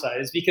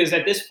downside. Is because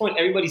at this point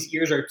everybody's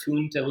ears are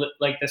tuned to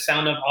like the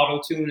sound of auto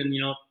tune and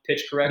you know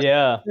pitch correction.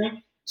 Yeah.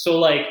 So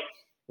like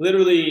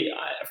literally,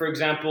 for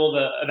example,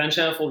 the Avenged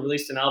Sevenfold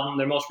released an album,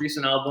 their most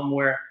recent album,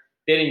 where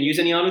they didn't use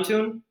any auto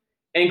tune.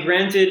 And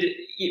granted,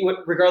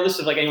 regardless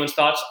of like anyone's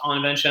thoughts on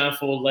Avenged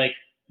Sevenfold, like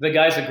the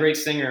guy's a great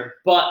singer,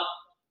 but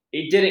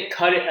it didn't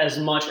cut it as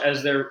much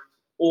as their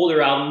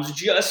older albums,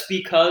 just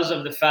because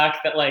of the fact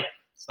that like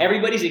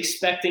everybody's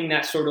expecting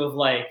that sort of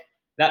like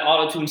that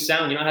auto-tune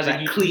sound, you know, has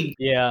a clean.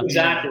 Yeah.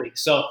 Exactly.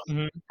 So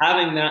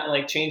having that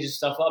like changes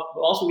stuff up.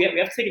 But also we have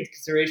to take into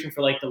consideration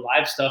for like the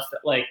live stuff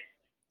that like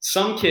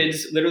some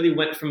kids literally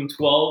went from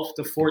 12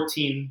 to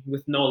 14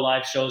 with no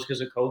live shows because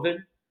of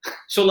COVID.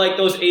 So like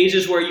those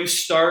ages where you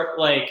start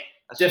like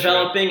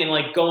developing and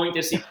like going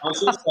to see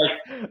concerts,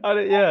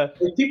 like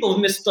people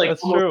have missed like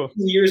almost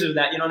 2 years of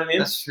that. You know what I mean?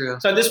 That's true.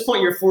 So at this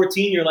point, you're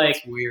 14. You're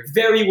like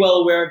very well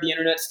aware of the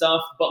internet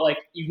stuff, but like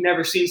you've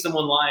never seen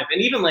someone live,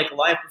 and even like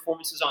live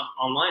performances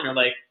online are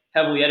like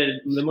heavily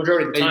edited the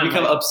majority of the You time.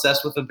 become like,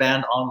 obsessed with a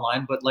band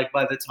online, but like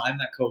by the time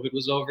that COVID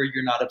was over,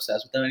 you're not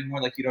obsessed with them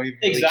anymore. Like you don't even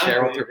really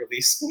care what Exactly. they're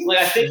releasing. like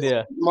I think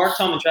Yeah. Mark,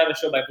 Tom, and Travis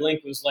Show by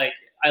Blink was like,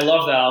 I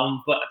love that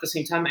album, but at the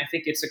same time, I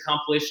think it's a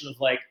compilation of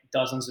like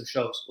dozens of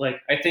shows. Like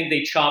I think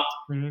they chopped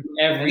And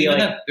every even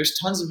like then, there's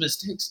tons of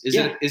mistakes.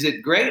 Yeah. Is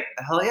it great?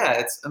 Hell yeah,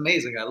 it's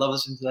amazing. I love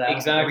listening to that album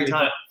exactly. every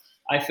time.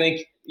 But I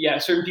think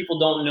certain people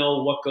don't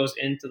know what goes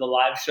into the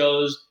live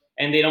shows,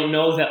 and they don't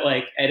know that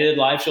like edited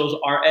live shows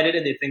are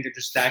edited. They think they're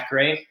just that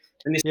great.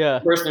 And this Yeah.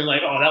 person, they're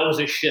like, "Oh, that was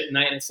a shit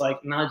night." And it's like,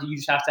 no, you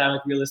just have to have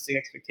like realistic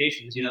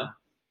expectations, you know?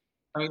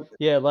 I mean,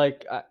 Yeah,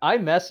 like I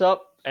mess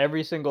up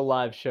every single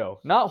live show.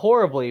 Not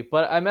horribly,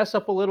 but I mess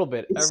up a little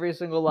bit every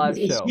single live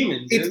It's show.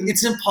 human, dude.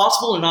 it's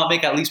impossible to not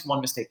make at least one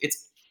mistake.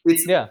 It's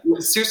Yeah.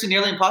 seriously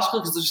nearly impossible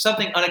because there's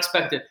something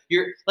unexpected.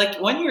 You're like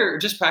when you're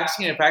just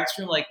practicing in a practice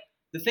room, like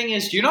the thing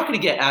is you're not going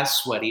to get as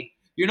sweaty.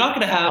 You're not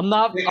going to have. I'm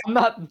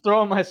not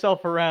throwing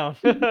myself around.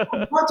 I'm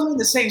not doing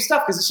the same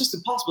stuff because it's just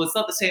impossible. It's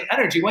not the same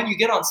energy. When you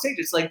get on stage,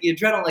 it's like the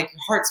adrenaline, like your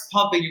heart's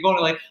pumping. You're going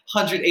to like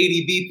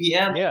 180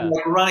 BPM, Yeah.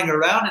 like running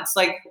around. It's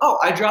like, oh,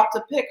 I dropped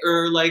a pick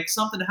or like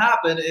something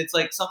happened. It's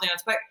like something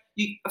unexpected.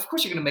 Of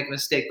course, you're going to make a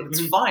mistake, but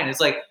it's fine.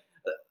 It's like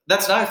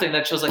that's another thing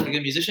that shows like a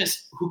good musician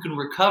is who can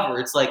recover.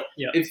 It's like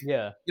if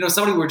Yeah.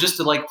 somebody were just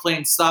to like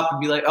plain stop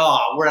and be like,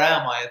 oh, where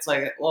am I? It's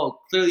like,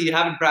 well, clearly you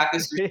haven't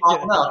practiced your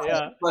song enough.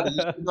 Yeah. But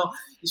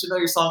you should know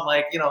your song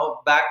like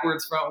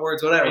backwards,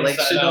 frontwards, whatever. Like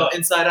you should know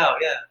inside out.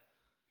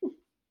 Yeah.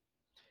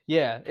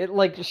 Yeah, it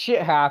like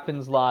shit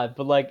happens live,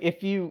 but like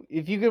if you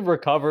can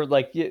recover,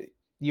 like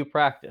you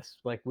practice,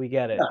 like we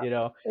get it,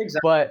 Exactly.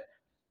 But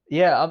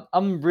yeah,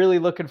 I'm really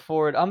looking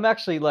forward. I'm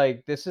actually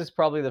like this is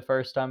probably the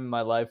first time in my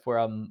life where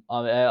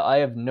I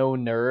have no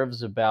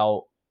nerves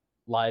about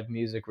live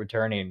music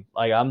returning.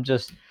 Like I've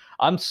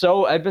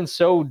been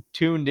so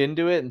tuned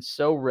into it and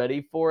so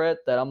ready for it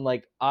that I'm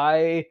like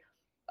I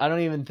don't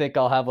even think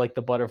I'll have like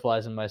the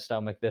butterflies in my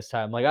stomach this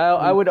time. Like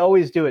I would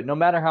always do it no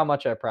matter how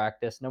much I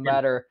practice, no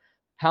matter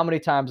how many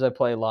times I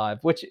play live,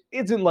 which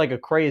isn't like a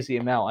crazy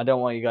amount. I don't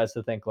want you guys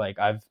to think like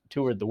I've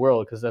toured the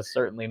world because that's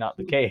certainly not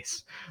the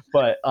case.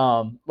 But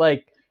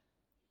like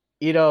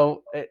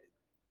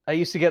I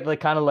used to get like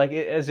kind of like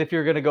as if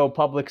you're gonna go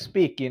public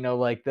speak,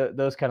 like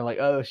those kind of like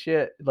oh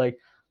shit, like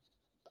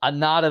I'm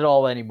not at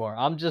all anymore.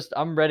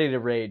 I'm ready to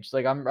rage.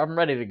 Like I'm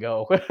ready to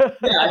go. I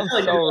I'm feel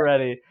like so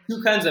ready.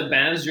 Two kinds of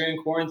bands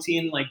during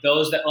quarantine, like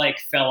those that like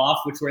fell off,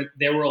 which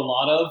there were a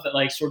lot of that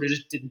like sort of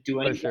just didn't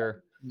do anything. For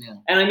sure. Yeah.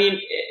 And I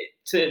mean,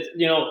 to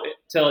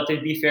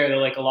be fair, though,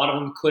 like a lot of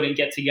them couldn't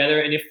get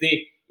together, and if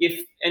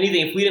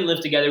anything, if we didn't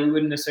live together, we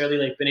wouldn't necessarily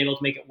like been able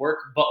to make it work.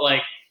 But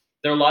like,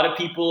 there are a lot of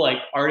people, like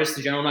artists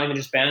in general, not even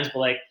just bands, but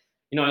like,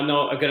 I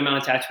know a good amount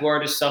of tattoo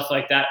artists, stuff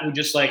like that, who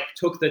just like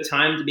took the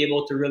time to be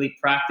able to really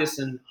practice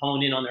and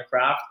hone in on their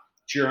craft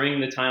during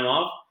the time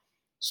off.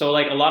 So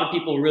like a lot of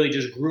people really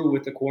just grew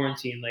with the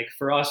quarantine. Like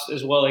for us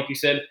as well, like you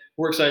said,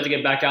 we're excited to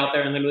get back out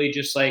there and literally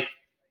just like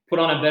put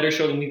on a better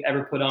show than we've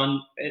ever put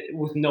on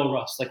with no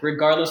rust. Like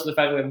regardless of the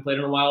fact that we haven't played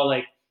in a while,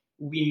 like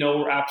we know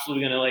we're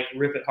absolutely gonna like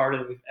rip it harder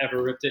than we've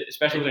ever ripped it,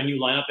 especially with our new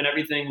lineup and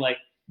everything. Like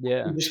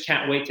Yeah. we just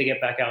can't wait to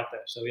get back out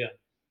there. So yeah.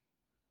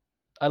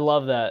 I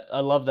love that. I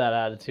love that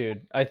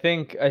attitude. I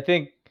think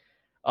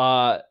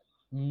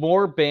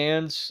more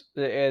bands,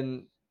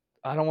 and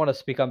I don't want to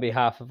speak on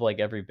behalf of like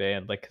every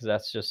band, like because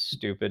that's just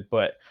stupid.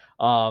 But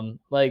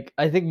like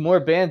I think more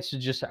bands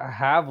should just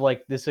have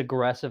like this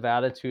aggressive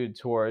attitude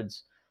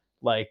towards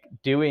like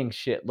doing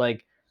shit.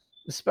 Like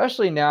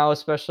especially now,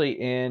 especially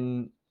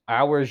in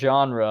our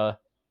genre,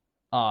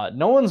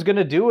 no one's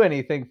gonna do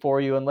anything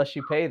for you unless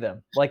you pay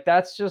them. Like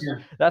that's just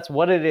that's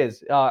what it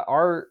is.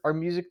 Our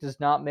music does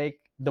not make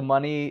the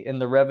money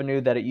and the revenue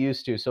that it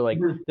used to. So like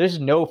there's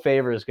no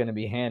favors going to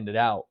be handed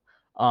out.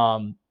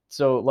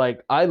 So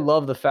like I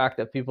love the fact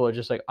that people are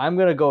just like I'm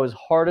going to go as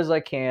hard as I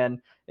can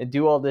and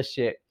do all this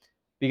shit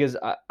because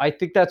I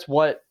think that's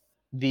what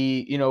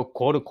the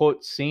quote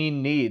unquote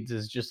scene needs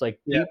is just like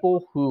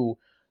people who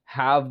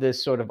have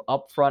this sort of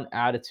upfront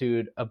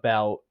attitude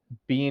about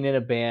being in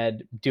a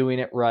band, doing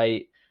it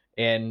right,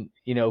 and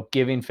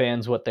giving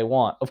fans what they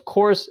want. Of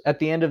course, at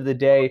the end of the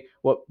day,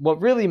 what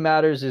really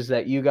matters is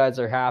that you guys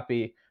are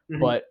happy.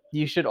 But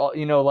you should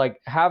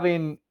like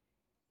having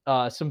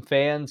some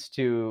fans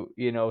to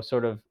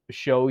sort of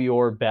show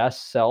your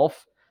best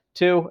self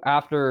to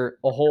after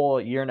a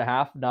whole year and a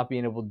half of not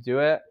being able to do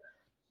it.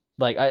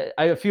 Like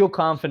I feel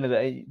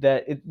confident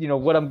that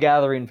what I'm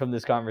gathering from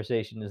this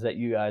conversation is that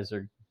you guys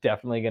are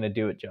definitely going to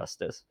do it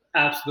justice.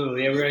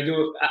 Absolutely. Yeah, we're going to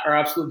do our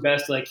absolute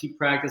best to like keep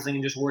practicing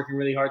and just working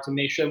really hard to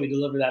make sure we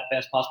deliver that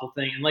best possible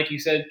thing. And like you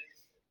said,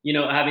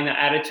 having that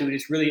attitude,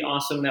 it's really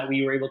awesome that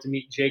we were able to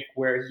meet Jake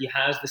where he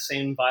has the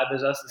same vibe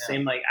as us, the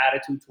same like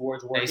attitude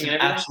towards working. He's an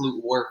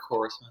absolute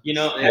workhorse, man.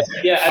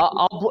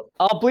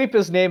 I'll bleep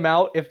his name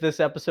out if this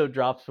episode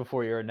drops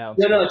before you're announced.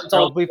 No, it's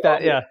all, I'll bleep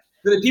that. Yeah.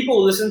 For the people who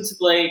will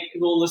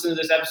listen to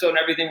this episode and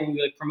everything when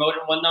we like promote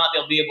it and whatnot,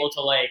 they'll be able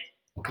to like,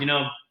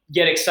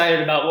 get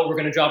excited about what we're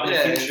going to drop in the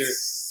future.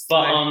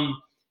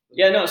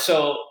 But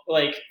so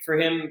like for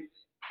him,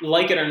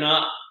 like it or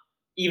not,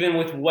 even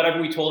with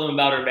whatever we told him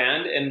about our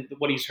band and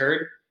what he's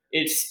heard,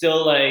 it's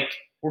still like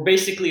we're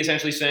basically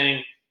essentially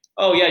saying,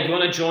 oh yeah, do you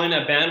want to join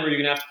a band where you're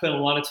gonna have to put in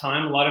a lot of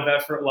time, a lot of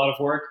effort, a lot of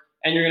work,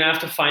 and you're gonna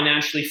have to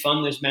financially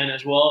fund this band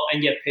as well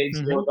and get paid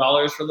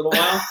 $0 for a little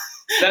while?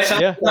 That's how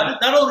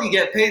not only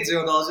get paid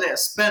 $0, they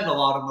spend a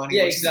lot of money.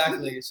 yeah,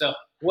 exactly. So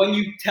when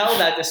you tell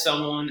that to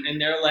someone and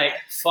they're like,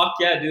 fuck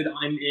yeah, dude,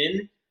 I'm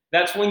in,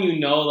 that's when you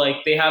know like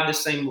they have the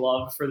same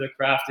love for the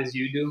craft as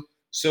you do.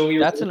 So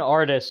That's an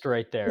artist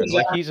right there. Like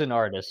Exactly. he's an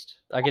artist.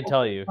 I can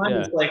tell you. Yeah.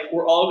 It's like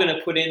we're all gonna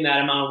put in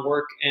that amount of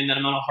work and that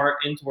amount of heart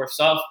into our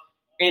stuff.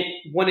 And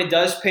when it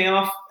does pay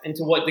off, and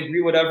to what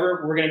degree,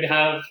 whatever, we're gonna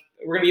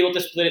be able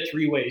to split it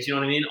 3 ways. You know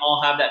what I mean?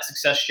 All have that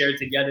success shared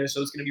together.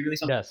 So it's gonna be really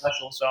something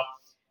special. So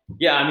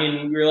yeah, I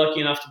mean, we were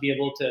lucky enough to be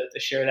able to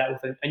share that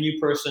with a new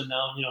person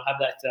now. You know, have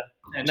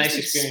that nice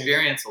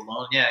experience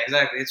alone. Yeah,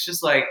 exactly. It's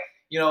just like,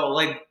 you know,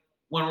 like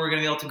when we're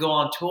gonna be able to go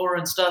on tour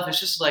and stuff. It's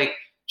just like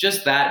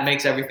just that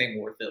makes everything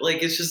worth it.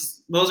 Like it's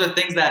just those are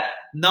things that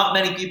not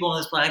many people on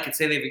this planet could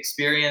say they've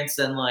experienced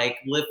and like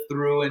lived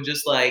through, and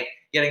just like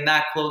getting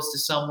that close to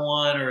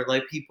someone or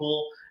like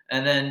people,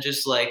 and then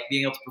just like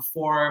being able to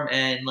perform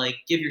and like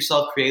give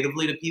yourself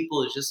creatively to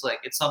people is just like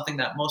it's something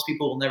that most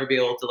people will never be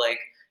able to like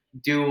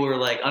do or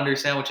like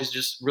understand, which is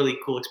just really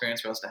cool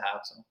experience for us to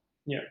have. So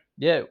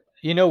yeah,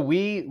 you know,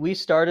 we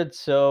started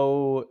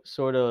so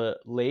sort of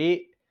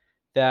late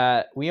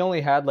that we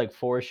only had like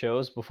 4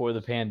 shows before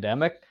the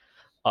pandemic,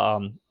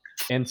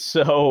 and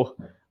so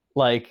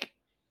like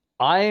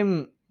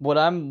what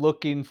I'm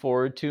looking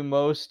forward to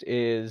most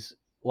is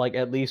like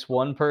at least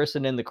one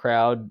person in the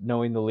crowd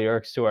knowing the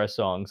lyrics to our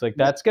songs. Like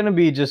that's gonna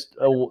be just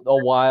a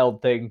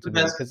wild thing to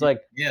me, because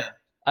like yeah,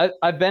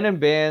 I've been in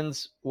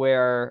bands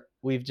where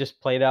we've just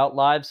played out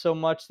live so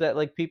much that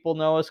like people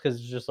know us because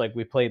it's just like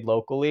we played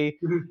locally,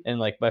 and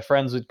like my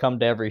friends would come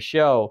to every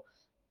show,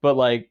 but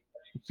like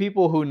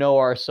people who know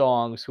our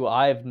songs who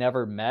I've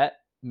never met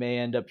may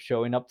end up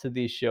showing up to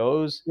these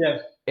shows, Yeah.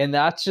 and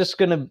that's just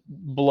gonna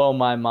blow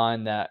my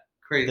mind that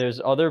crazy. there's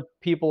other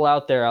people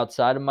out there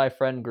outside of my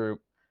friend group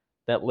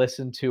that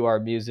listen to our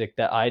music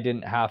that I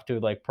didn't have to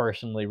like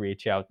personally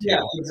reach out to.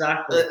 Yeah,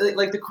 exactly.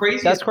 Like the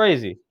craziest That's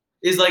crazy.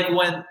 is like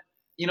when,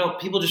 you know,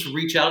 people just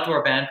reach out to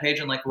our band page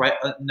and like write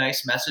a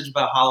nice message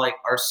about how like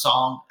our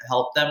song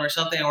helped them or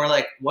something, and we're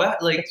like,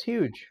 what? Like That's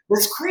huge.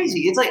 that's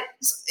crazy. It's like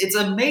it's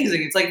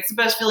amazing. It's like it's the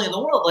best feeling in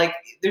the world. Like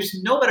there's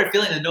no better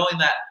feeling than knowing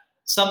that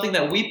something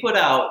that we put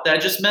out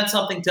that just meant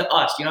something to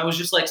us. You know, it was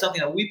just like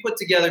something that we put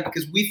together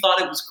because we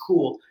thought it was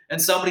cool,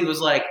 and somebody was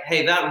like,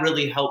 "Hey, that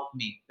really helped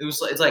me." It's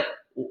like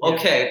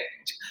okay,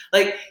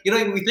 like, you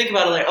know, we think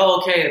about it like, oh,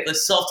 okay, the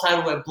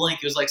self-titled by Blink,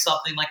 it was like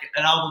something like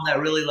an album that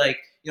really like,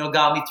 you know,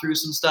 got me through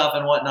some stuff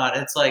and whatnot.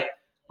 And it's like,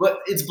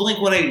 but it's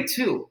Blink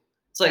 182.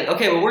 It's like,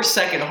 okay, well, we're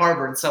Second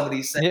Harbor in some of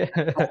these things.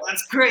 Yeah. Oh,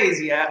 that's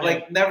crazy.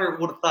 Like, never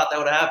would have thought that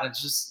would happen.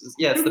 It's just,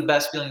 yeah, it's the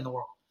best feeling in the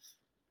world.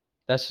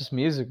 That's just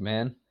music,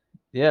 man.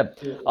 Yeah.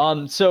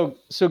 So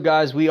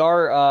guys, we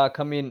are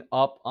coming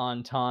up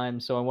on time,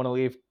 so I want to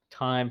leave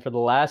time for the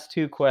last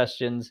 2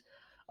 questions.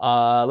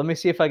 Let me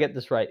see if I get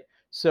this right.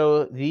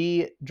 So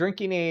the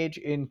drinking age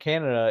in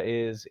Canada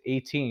is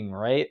 18,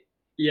 right?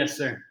 Yes,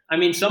 sir. I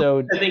mean,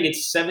 I think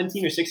it's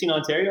 17 or 16 in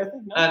Ontario, I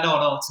think.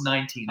 No, it's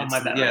 19. Oh,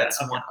 my bad. Yeah,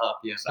 it's one up.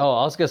 Yeah. Oh,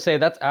 I was gonna say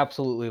that's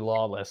absolutely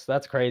lawless.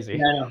 That's crazy.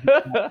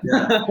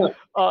 Yeah.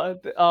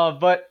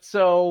 But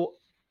so,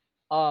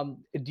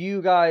 do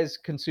you guys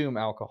consume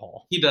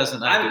alcohol? He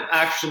doesn't. I'm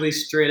actually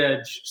straight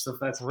edge, so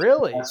that's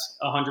Really? That's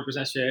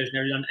 100% straight edge.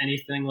 Never done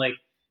anything like,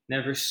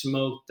 never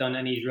smoked, done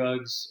any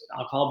drugs,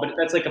 alcohol. But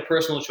that's like a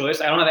personal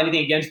choice. I don't have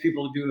anything against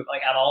people who do it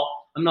like at all.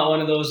 I'm not one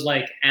of those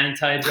like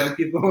anti-drug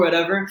people or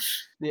whatever.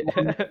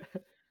 Yeah.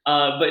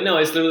 But no,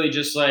 it's literally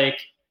just like,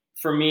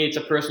 for me, it's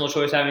a personal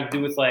choice having to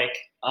do with like,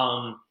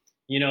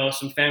 you know,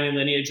 some family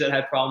lineage that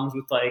had problems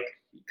with like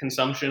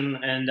consumption,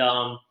 and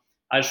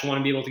I just want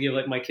to be able to give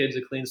like my kids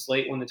a clean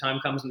slate when the time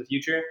comes in the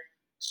future.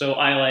 So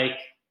I like,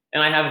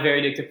 and I have a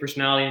very addictive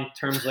personality in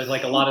terms of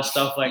like a lot of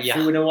stuff like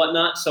food and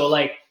whatnot. So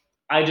like,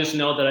 I just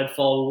know that I'd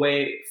fall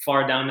way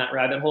far down that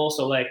rabbit hole.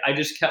 So like, I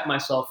just kept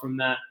myself from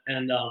that.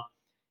 And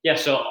yeah,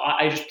 so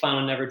I just plan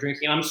on never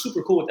drinking. I'm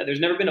super cool with that.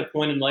 There's never been a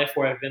point in life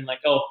where I've been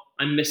like, oh,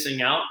 I'm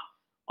missing out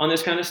on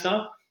this kind of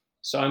stuff.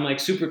 So I'm like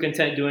super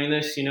content doing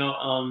this, you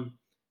know.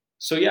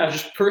 So yeah,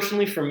 just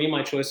personally for me,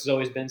 my choice has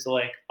always been to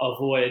like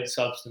avoid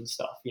substance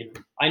stuff. You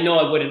know, I know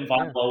I wouldn't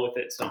vibe well with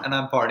it. So, and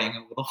I'm partying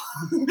a little.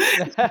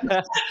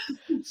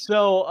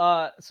 So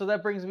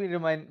that brings me to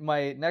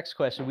my next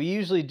question. We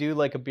usually do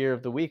like a beer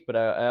of the week, but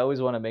I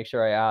always want to make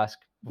sure I ask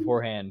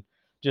beforehand,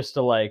 just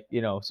to like,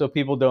 you know, so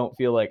people don't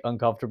feel like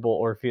uncomfortable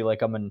or feel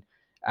like I'm an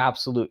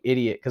absolute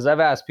idiot. Because I've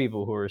asked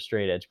people who are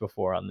straight edge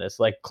before on this,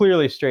 like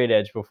clearly straight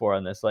edge before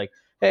on this, like,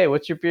 hey,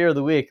 what's your beer of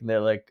the week? And they're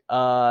like,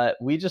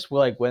 we just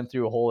like went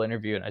through a whole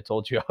interview and I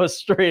told you I was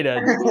straight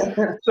edge.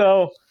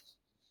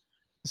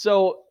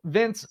 So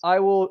Vince, I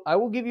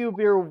will give you a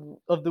beer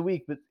of the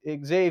week, but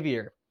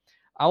Xavier,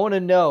 I want to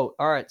know,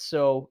 all right,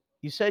 so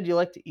you said you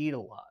like to eat a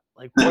lot.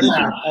 Like what is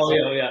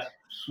your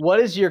what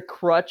is your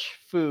crutch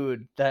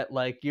food that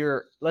like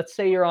let's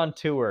say you're on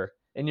tour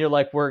and you're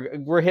like,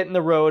 we're hitting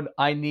the road.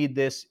 I need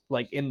this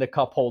like in the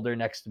cup holder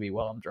next to me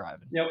while I'm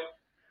driving. Yep.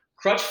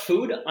 Crutch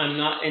food, I'm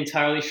not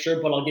entirely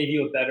sure, but I'll give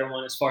you a better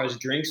one as far as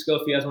drinks go.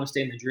 If you guys want to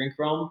stay in the drink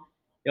realm,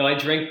 I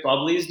drink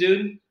bubblies,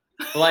 dude.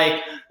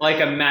 Like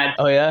a mad.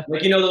 Oh yeah.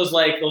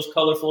 Like those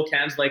colorful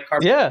cans like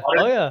carbon Yeah. water.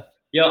 Oh yeah.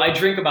 I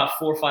drink about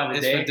 4 or 5 a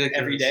It's day ridiculous.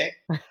 every day.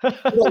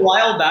 A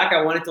while back,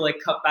 I wanted to like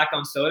cut back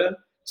on soda,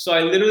 so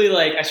I literally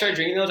I started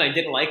drinking those. And I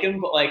didn't like them,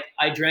 but like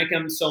I drank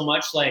them so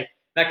much, like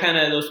that kind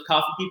of those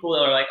coffee people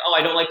that are like, oh,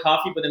 I don't like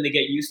coffee, but then they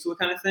get used to it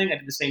kind of thing. I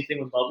did the same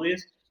thing with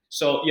bubblies.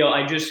 So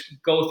I just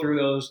go through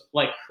those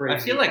like crazy. I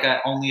feel like I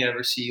only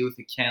ever see you with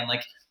a can.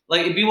 Like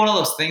it'd be one of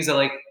those things that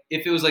like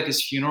if it was like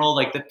his funeral,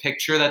 like the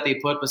picture that they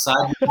put beside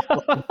you, you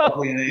know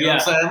what I'm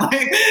saying?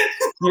 Like,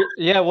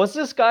 yeah, was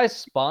this guy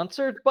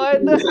sponsored by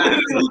them?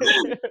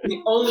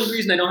 The only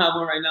reason I don't have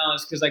one right now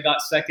is because I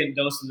got second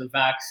dose of the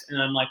vax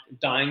and I'm like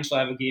dying, so I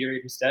have a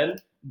Gatorade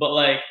instead. But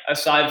like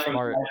aside from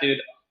that, dude,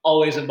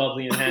 always a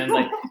bubbly in hand.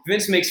 Like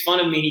Vince makes fun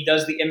of me. He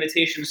does the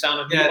imitation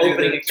sound of me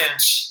opening a can.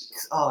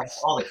 Oh, it's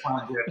all the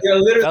time, dude. Yeah,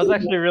 literally. That was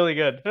actually really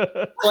good.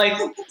 Like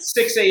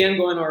 6 a.m.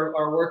 going to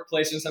our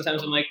workplace, and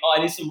sometimes I'm like, oh,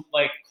 I need some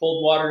like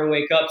cold water to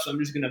wake up, so I'm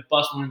just gonna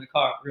bust one in the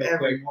car real Every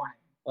quick. morning.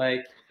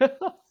 Like,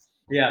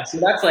 yeah. So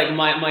that's like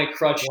my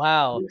crutch.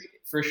 Wow.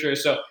 For sure.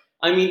 So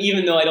I mean,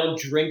 even though I don't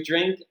drink,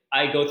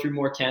 I go through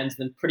more cans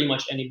than pretty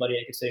much anybody,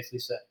 I could safely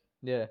say.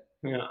 Yeah.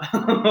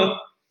 Yeah.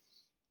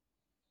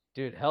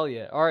 Dude, hell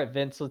yeah. All right,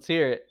 Vince, let's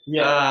hear it.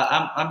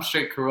 Yeah. I'm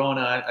straight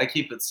Corona. I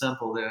keep it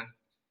simple, dude.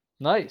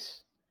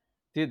 Nice.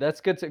 Dude,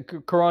 that's good.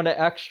 Corona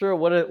Extra.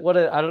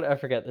 I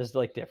forget. There's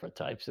like different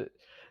types.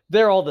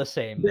 They're all the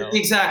same though.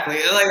 Exactly.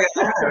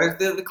 Like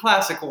the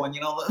classic one,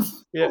 you know.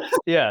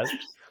 Yeah.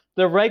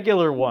 The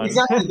regular one.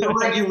 Exactly, the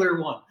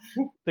regular one.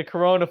 The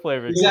Corona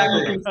flavor. Exactly.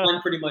 You can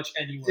find pretty much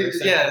anywhere.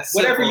 Yeah,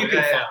 whatever simple. you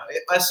can find.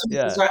 As soon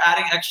as you start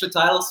adding extra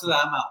titles to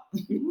that, I'm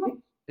out.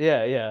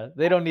 Yeah.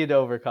 They don't need to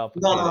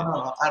overcomplicate.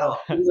 No, at all.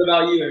 What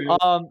about you?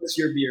 What's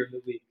your beer of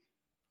the week?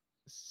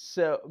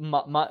 So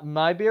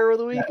my beer of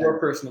the week? Yeah, your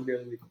personal beer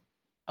of the week.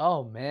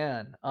 Oh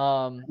man.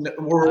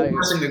 We're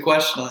reversing the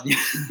question on you.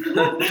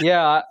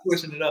 Yeah,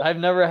 switching it up. I've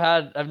never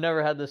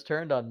had this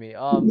turned on me.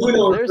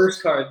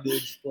 First card,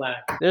 dude.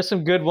 Black. There's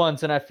some good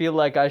ones, and I feel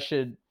like I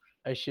should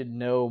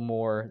know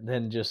more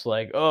than just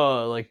like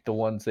like the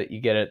ones that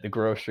you get at the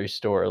grocery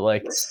store.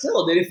 Like, but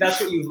still, dude, if that's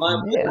what you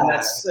vibe with, then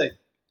that's sick.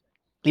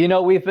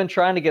 We've been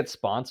trying to get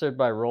sponsored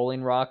by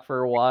Rolling Rock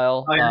for a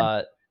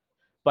while.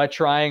 By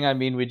trying, I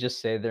mean we just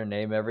say their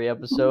name every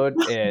episode,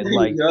 and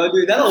like, no,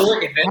 dude, that'll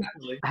work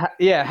eventually.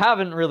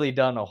 Haven't really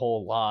done a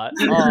whole lot.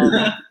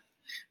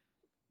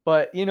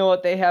 But you know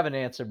what? They haven't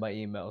answered my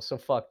email, so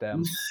fuck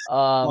them. Get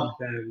out.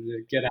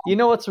 You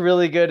know what's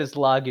really good is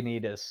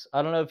Lagunitas.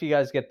 I don't know if you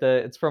guys get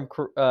it's from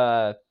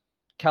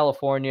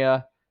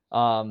California.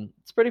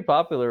 It's pretty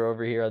popular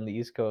over here on the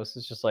East Coast.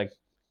 It's just like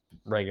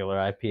regular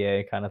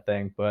IPA kind of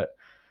thing, but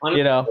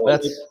honestly,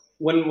 that's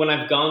when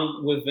I've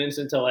gone with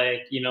Vincent to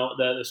like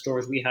the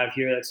stores we have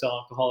here that sell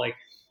alcohol, like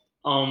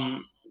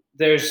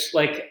there's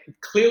like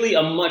clearly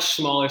a much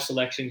smaller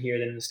selection here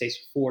than in the States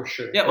for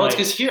sure. Yeah, well, it's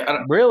because here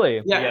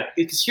really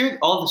because here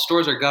all the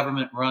stores are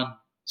government run,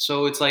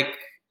 so it's like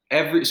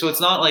so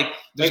it's not like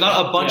there's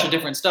not a bunch of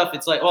different stuff.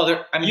 It's like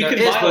you can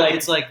buy like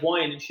it's like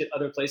wine and shit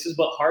other places,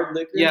 but hard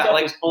liquor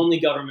is only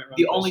government run.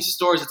 The only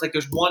stores, it's like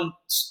there's one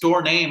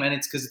store name and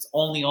it's because it's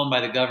only owned by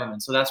the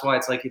government, so that's why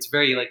it's like it's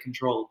very like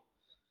controlled.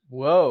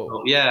 Whoa.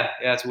 So, yeah,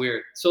 it's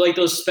weird. So like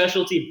those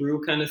specialty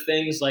brew kind of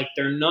things, like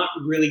they're not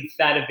really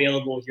that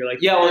available here. Like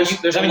yeah, well, there's you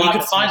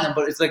can find them,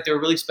 but it's like they're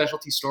really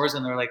specialty stores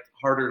and they're like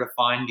harder to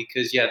find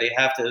because they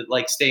have to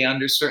like stay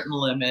under certain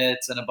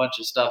limits and a bunch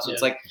of stuff. So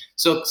it's like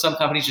so some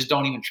companies just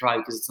don't even try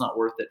because it's not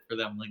worth it for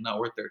them, like not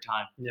worth their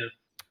time. Yeah.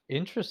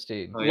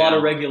 Interesting. A lot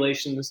of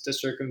regulations to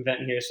circumvent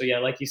here. So yeah,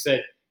 like you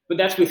said, but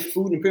that's with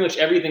food and pretty much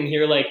everything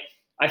here. Like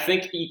I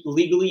think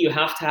legally you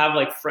have to have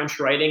like French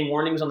writing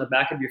warnings on the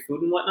back of your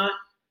food and whatnot.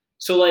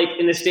 So like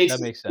in the States, that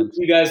makes sense.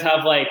 You guys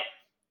have like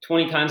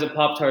 20 kinds of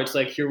Pop-Tarts.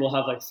 Like here we'll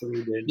have like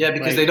 3, dude. Yeah,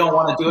 because they don't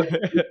want to do it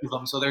to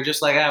them, so they're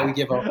just like, we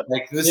give up.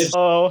 Like this is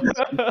we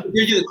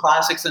give you the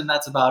classics and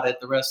that's about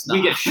it. The rest,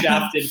 we get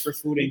shafted for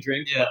food and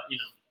drink. Yeah, but,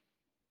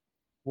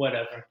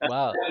 whatever.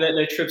 Wow.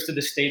 The trips to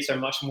the States are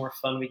much more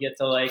fun. We get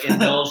to like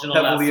indulge in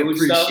all that food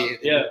stuff.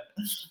 Yeah.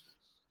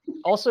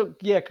 Also,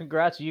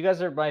 congrats. You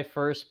guys are my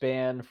first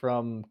band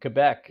from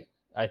Quebec,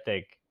 I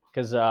think,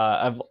 because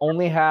I've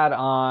only had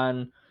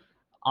on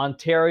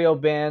Ontario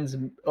bands.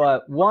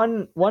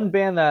 One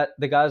band that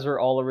the guys were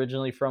all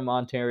originally from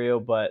Ontario,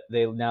 but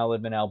they now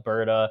live in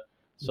Alberta.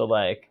 So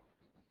like,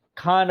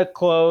 kind of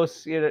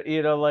close,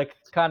 like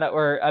kind of,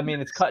 or I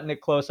mean, it's cutting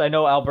it close. I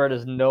know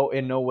Alberta's in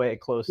no way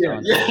close to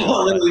Ontario. Yeah,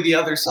 literally the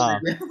other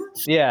side.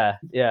 Yeah.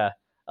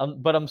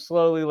 But I'm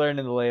slowly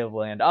learning the lay of the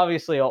land.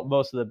 Obviously,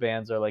 most of the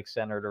bands are like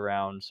centered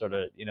around sort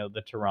of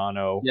the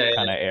Toronto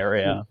kind of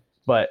area.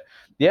 But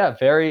yeah,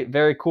 very,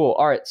 very cool.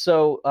 All right.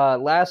 So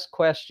last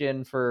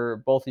question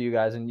for both of you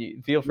guys,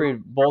 and feel free,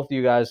 both of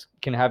you guys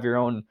can have your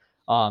own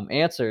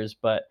answers,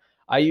 but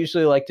I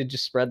usually like to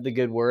just spread the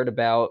good word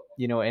about,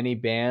 any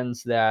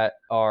bands that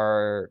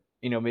are,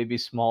 maybe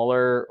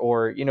smaller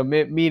or,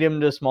 medium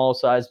to small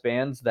size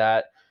bands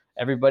that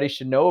everybody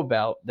should know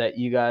about, that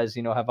you guys,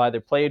 have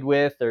either played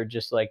with or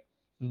just like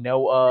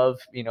know of,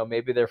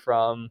 maybe they're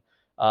from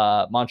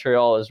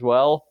Montreal as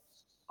well.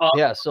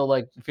 Yeah, so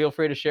like feel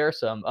free to share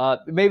some.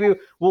 Maybe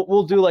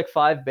we'll do like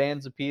 5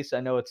 bands a piece.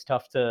 I know it's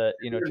tough to,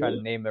 try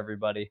to name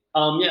everybody.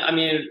 Yeah, I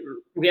mean,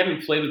 we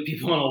haven't played with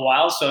people in a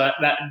while, so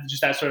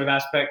that sort of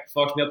aspect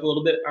fucked me up a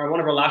little bit.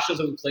 One of our last shows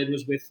that we played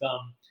was with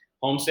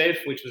Home Safe,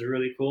 which was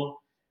really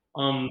cool.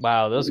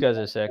 Wow, those guys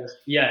are sick.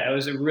 Yeah, it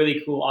was a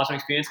really cool, awesome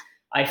experience.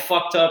 I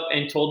fucked up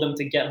and told them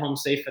to get home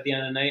safe at the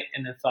end of the night,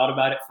 and then thought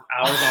about it for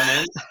hours on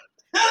end.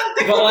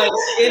 But like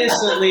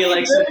innocently,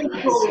 like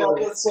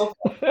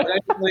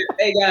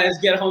hey guys,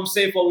 get home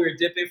safe while we were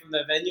dipping from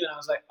the venue, and I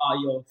was like, oh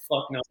yo,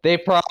 fuck no. They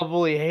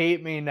probably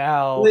hate me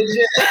now.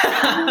 Legit.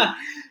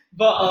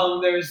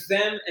 But there was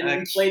them, and then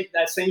we played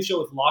that same show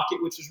with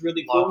Lockett, which was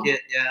really cool.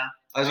 Lockett, yeah.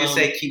 I was gonna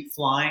say Keep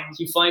Flying.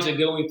 Keep Flying is a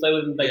good one. We played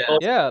with them. Like,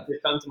 yeah.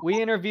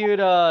 We interviewed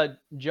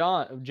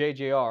John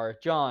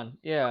JJR. John,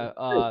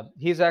 yeah.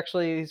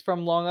 He's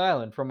from Long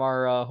Island, from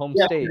our home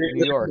state,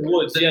 New York.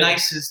 The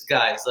nicest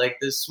guys, like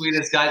the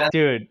sweetest guy.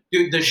 Dude,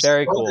 the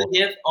very cool.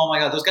 Oh my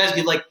god, those guys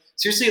give like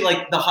seriously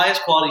like the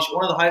highest quality,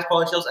 one of the highest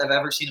quality shows I've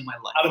ever seen in my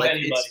life. Out of like,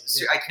 anybody.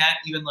 I can't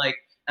even like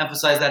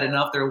emphasize that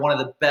enough. They're one of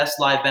the best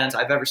live bands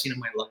I've ever seen in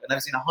my life, and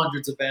I've seen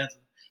hundreds of bands.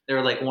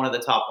 They're like one of the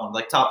top ones,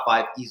 like top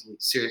 5 easily.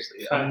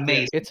 Seriously,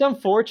 amazing. It's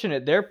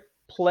unfortunate they're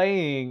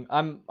playing.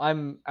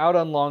 I'm out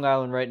on Long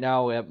Island right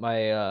now at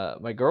my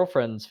my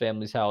girlfriend's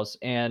family's house,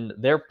 and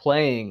they're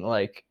playing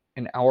like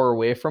an hour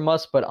away from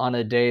us, but on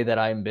a day that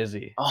I'm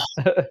busy. Oh,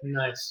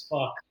 nice.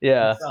 Fuck.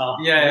 Yeah.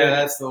 Yeah,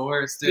 that's the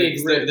worst,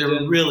 dude. They're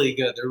really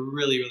good. They're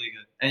really, really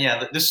good. And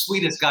yeah, the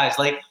sweetest guys.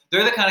 Like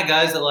they're the kind of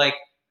guys that like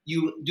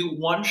you do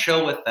one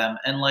show with them,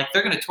 and like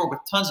they're gonna tour with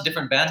tons of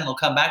different bands, and they'll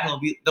come back and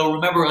they'll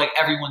remember like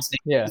everyone's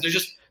name. Yeah, they're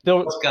just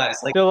those guys.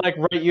 Like they'll like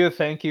write you a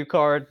thank you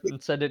card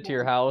and send it to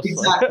your house.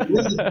 Exactly,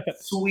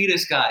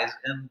 sweetest guys,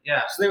 and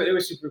yeah, so they were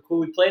super cool.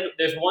 We played.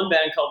 There's one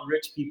band called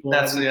Rich People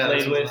that we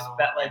played with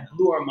that like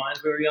blew our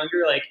minds. We were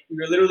younger. Like we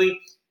were literally,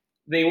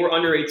 they were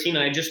under 18,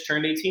 and I just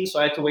turned 18, so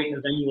I had to wait in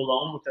the venue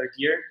alone with our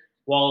gear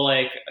while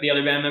like the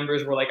other band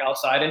members were like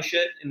outside and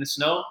shit in the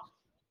snow.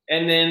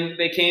 And then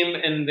they came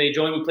and they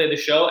joined. We played the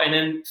show, and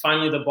then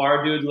finally the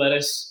bar dude let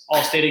us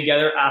all stay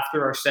together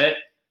after our set,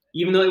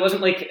 even though it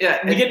wasn't like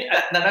that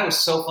night was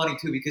so funny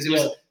too because it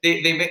was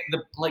they made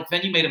the like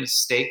venue made a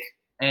mistake,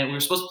 and we were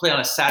supposed to play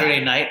on a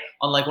Saturday night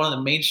on like one of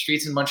the main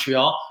streets in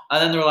Montreal,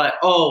 and then they were like,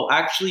 oh,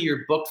 actually you're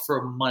booked for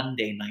a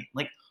Monday night.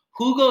 Like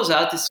who goes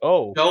out to see a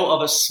show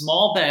of a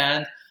small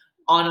band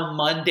on a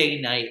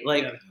Monday night?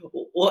 Like,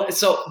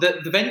 so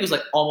the venue was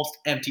like almost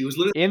empty. It was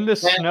literally in the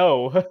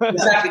snow.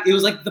 Exactly. It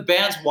was like the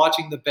bands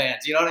watching the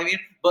bands. You know what I mean?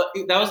 But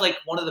that was like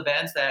one of the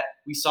bands that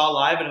we saw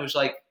live, and it was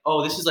like,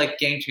 oh, this is like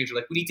game changer.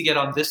 Like we need to get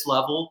on this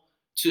level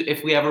to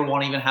if we ever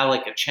want to even have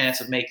like a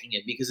chance of making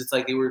it, because it's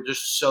like they were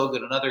just so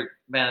good. Another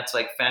band that's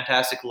like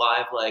fantastic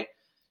live, like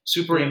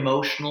super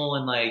emotional,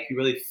 and like you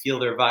really feel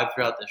their vibe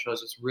throughout the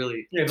shows. It's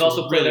really it's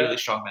also really really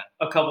strong band.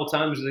 A couple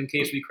times in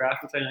Case We Crash,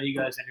 which I know you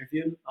guys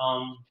interviewed.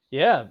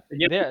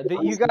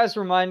 You guys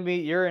remind me.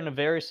 You're in a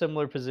very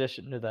similar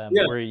position to them,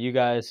 where you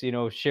guys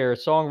share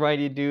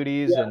songwriting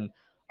duties and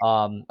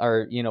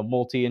are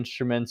multi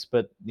instruments,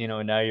 but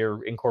now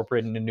you're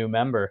incorporating a new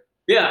member.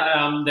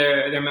 Yeah,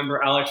 their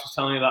member Alex was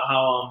telling me about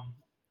how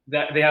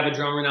that they have a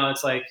drummer now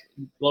that's like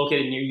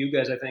located near you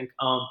guys, I think.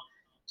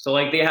 So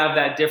like they have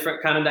that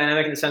different kind of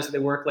dynamic in the sense that they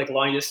work like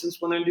long distance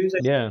when they're dudes.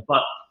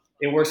 But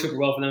it works super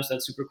well for them, so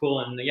that's super cool.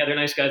 And yeah, they're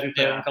nice guys. We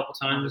played them a couple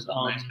times.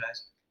 Nice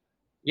guys.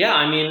 Yeah,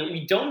 I mean,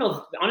 we don't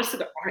know. Honestly,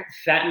 there aren't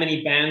that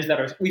many bands that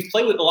are. We've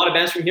played with a lot of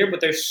bands from here,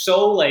 but there's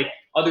so like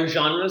other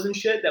genres and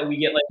shit that we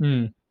get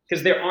like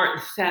because there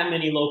aren't that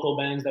many local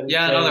bands that we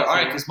play there with.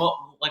 aren't, because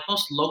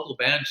most local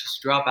bands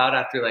just drop out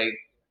after like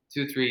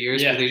 2-3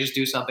 years because they just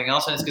do something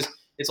else, and it's because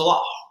it's a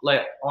lot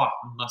like I'm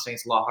not saying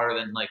it's a lot harder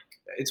than like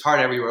it's hard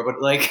everywhere,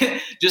 but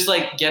like just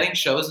like getting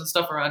shows and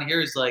stuff around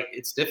here is like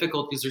it's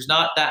difficult because there's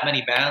not that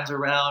many bands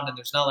around and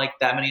there's not like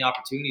that many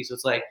opportunities. So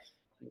it's like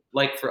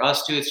for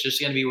us too, it's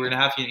just gonna be we're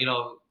gonna have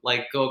to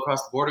like go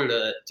across the border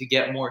to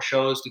get more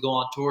shows, to go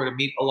on tour, to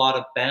meet a lot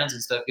of bands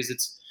and stuff, because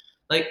it's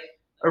like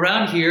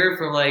around here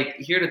from like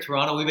here to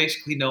Toronto, we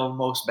basically know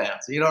most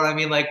bands. You know what I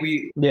mean? Like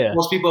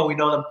most people, we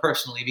know them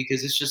personally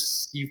because it's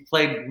just you've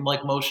played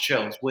like most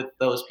shows with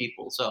those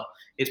people, so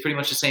it's pretty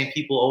much the same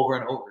people over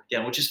and over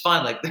again, which is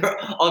fine. Like they're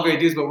all great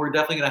dudes, but we're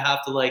definitely gonna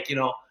have to like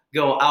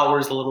go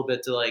hours a little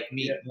bit to like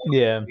meet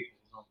more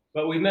people.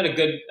 But we've met a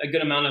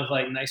good amount of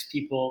like nice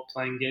people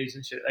playing gigs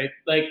and shit.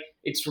 Like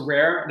it's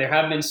rare. There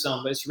have been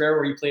some, but it's rare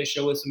where you play a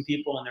show with some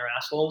people and they're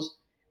assholes.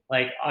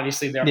 Like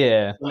obviously there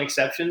are some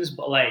exceptions,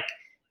 but like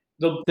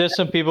There's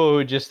some people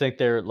who just think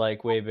they're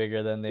like way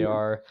bigger than they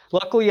are.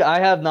 Luckily, I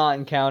have not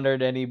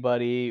encountered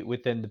anybody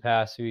within the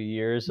past few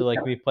years who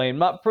like me playing.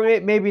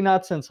 Maybe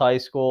not since high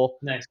school.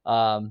 Nice.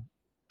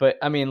 But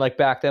I mean, like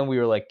back then we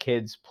were like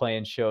kids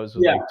playing shows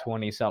with Yeah. like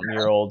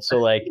 20-something-year-olds. So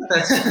like,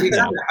 That's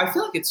exactly. I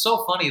feel like it's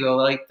so funny though,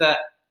 like that,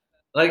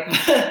 like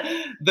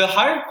the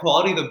higher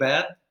quality of the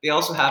band, they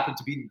also happen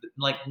to be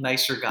like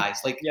nicer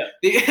guys. Like, Yeah.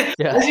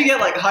 As you get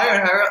like higher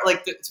and higher,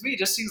 like to me, it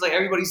just seems like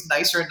everybody's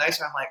nicer and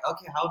nicer. I'm like,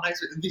 okay, how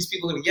nice are these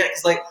people gonna get?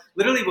 Because like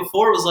literally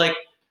before it was like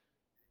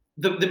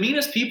the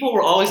meanest people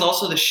were always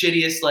also the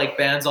shittiest like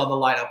bands on the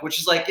lineup, which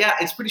is like, yeah,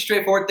 it's a pretty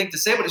straightforward thing to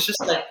say, but it's just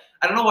like,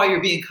 I don't know why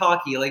you're being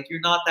cocky. Like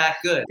you're not that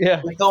good. yeah,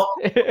 Like, don't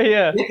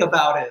yeah, think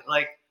about it.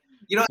 Like,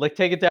 you know, like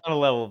take it down a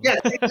level. yeah,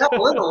 take it up a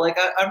little. Like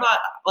I'm not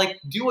like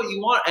do what you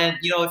want, and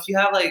you know if you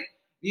have like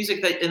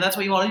music that and that's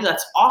what you want to do,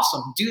 that's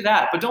awesome. Do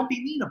that, but don't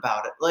be mean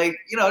about it. Like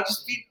you know,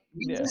 just be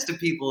nice to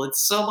people. It's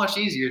so much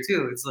easier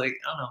too. It's like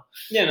I don't know.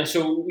 Yeah, no.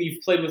 So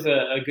we've played with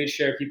a good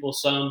share of people.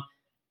 Some,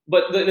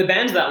 but the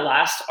bands that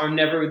last are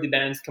never the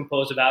bands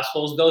composed of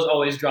assholes. Those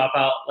always drop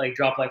like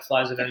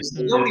flies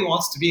eventually. Nobody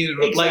wants to be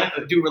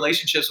Exactly. like do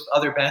relationships with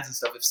other bands and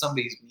stuff if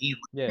somebody's mean.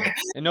 Yeah,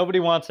 and nobody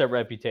wants that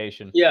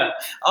reputation. Yeah.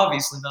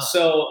 Obviously not.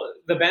 So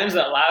the bands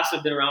that last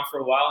have been around for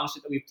a while and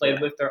shit that we've played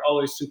with, they're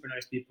always super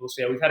nice people.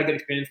 So yeah, we've had a good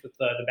experience with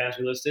the bands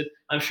we listed.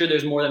 I'm sure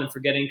there's more that I'm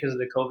forgetting because of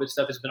the COVID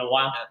stuff. It's been a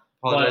while.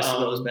 Apologize but,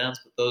 to those bands,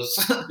 but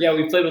those. Yeah,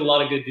 we've played with a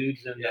lot of good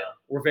dudes, and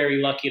we're very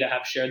lucky to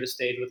have shared the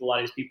stage with a lot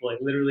of these people. Like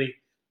literally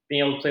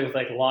being able to play with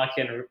like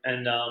Lock-In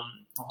and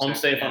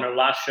Homesafe on our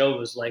last show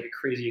was like a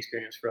crazy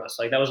experience for us.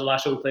 Like that was the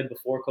last show we played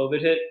before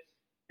COVID hit,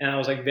 and it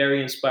was like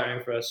very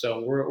inspiring for us.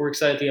 So we're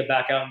excited to get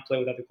back out and play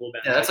with other cool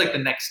bands. Yeah, that's like the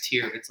next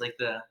tier. It's like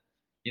the,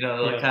 you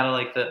know, like kind of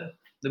like the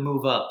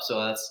move up.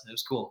 So it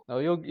was cool. Oh,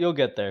 you'll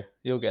get there.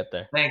 You'll get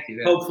there. Thank you.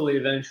 Hopefully,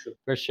 eventually.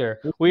 For sure.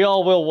 We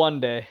all will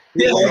one day.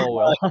 Yeah. We all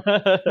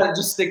will.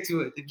 Just stick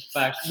to it. In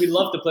fact, we'd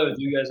love to play with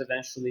you guys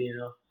eventually. You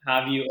know,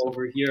 have you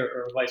over here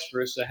or vice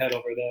versa, head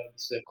over there. That'd be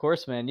sick. Of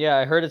course, man. Yeah,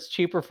 I heard it's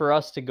cheaper for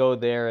us to go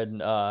there, and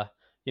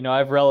you know, I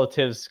have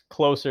relatives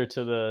closer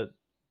to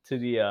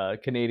the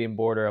Canadian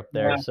border up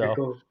there. So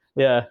cool.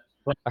 yeah,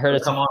 I heard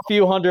it's Come a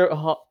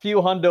on. few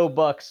hundo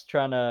bucks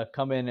trying to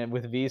come in and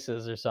with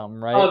visas or something,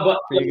 right? But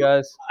for you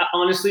guys.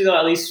 Honestly, though,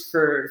 at least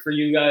for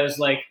you guys,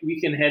 like we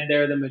can head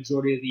there the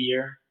majority of the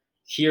year.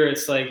 Here,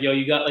 it's like, yo,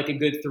 you got like a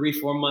good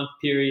 3-4 month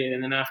period,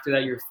 and then after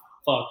that, you're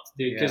fucked,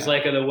 dude. Because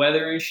like of the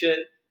weather and shit,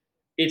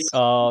 it's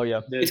Oh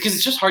yeah. It's because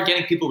it's just hard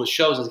getting people to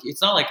shows.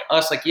 It's not like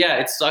us. Like yeah,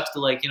 it sucks to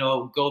like you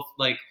know go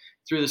like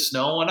through the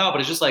snow and whatnot, but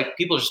it's just like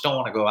people just don't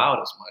want to go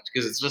out as much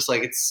because it's just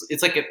like it's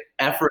like an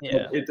effort.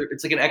 Yeah.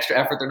 It's like an extra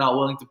effort they're not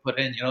willing to put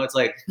in. You know, it's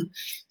like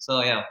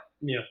so yeah.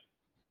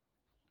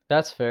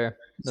 That's fair.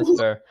 That's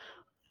fair.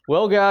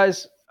 Well,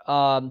 guys,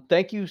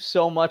 thank you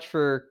so much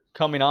for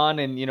coming on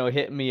and you know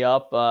hitting me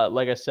up.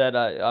 Like I said,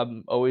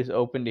 I'm always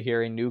open to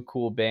hearing new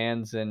cool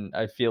bands, and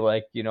I feel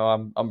like you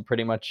know I'm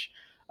pretty much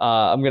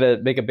I'm gonna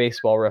make a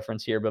baseball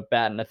reference here, but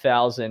batting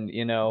 1,000,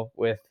 you know,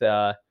 with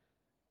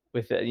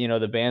you know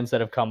the bands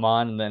that have come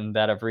on and then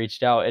that have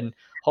reached out, and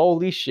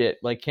holy shit,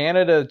 like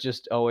Canada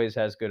just always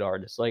has good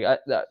artists. Like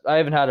I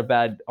haven't had a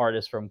bad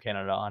artist from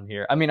Canada on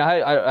here. I mean,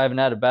 I haven't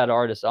had a bad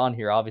artist on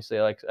here. Obviously,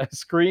 like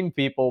screen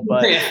people,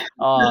 but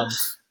I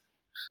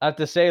have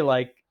to say,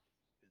 like,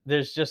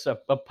 there's just a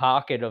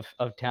pocket of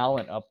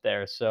talent up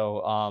there.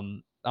 So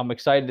I'm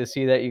excited to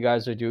see that you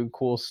guys are doing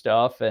cool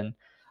stuff, and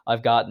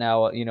I've got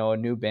now you know a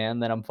new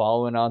band that I'm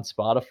following on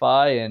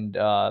Spotify, and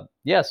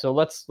yeah, so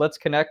let's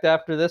connect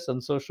after this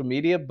on social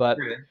media. But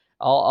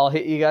I'll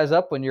hit you guys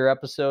up when your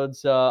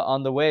episode's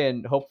on the way,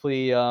 and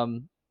hopefully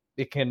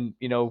it can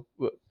you know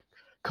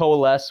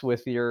coalesce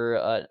with your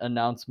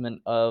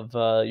announcement of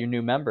your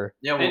new member.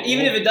 Yeah, and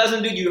even if it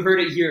doesn't, dude, you heard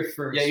it here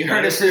first. Yeah, you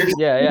heard it first.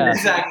 Yeah.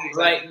 Exactly.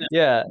 Right.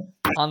 Yeah,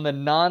 on the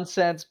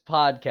Nonsense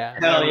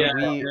Podcast. Hell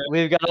yeah.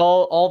 We've got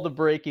all the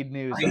breaking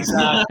news.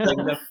 Exactly.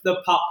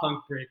 the pop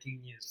punk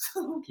breaking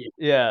news.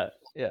 Yeah.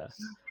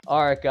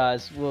 All right,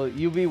 guys. Well,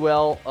 you be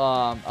well.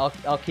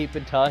 I'll keep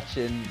in touch,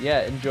 and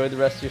yeah, enjoy the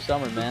rest of your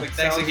summer, man.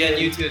 Thanks again,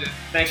 you too.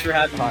 Thanks for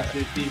having me, All right.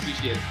 dude. Peace.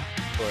 Appreciate it.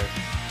 Of course.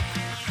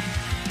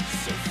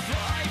 So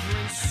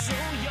vibrant, so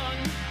young,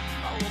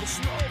 a little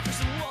smoke for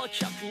some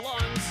well-kept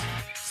lungs.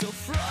 So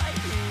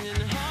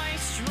frightened and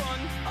high-strung,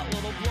 a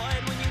little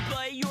blood when you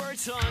bite your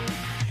tongue.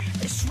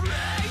 It's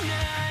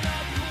pregnant, a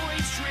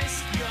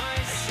boisterous skies.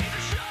 I shake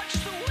the shots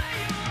the way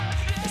you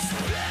left it. This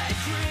bed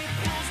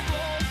cripples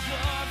both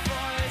of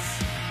us.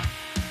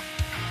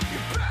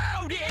 You're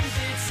bound in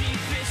the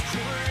deepest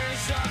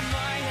corners of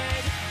my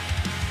head.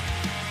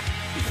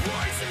 These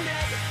words are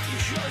met, you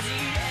chose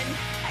the end.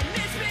 And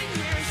it's been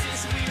years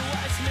since we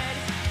last met.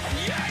 I'm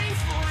yearning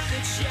for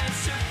the chance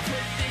to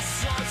put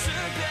this all to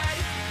bed.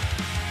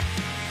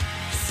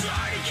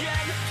 Start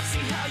again,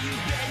 see how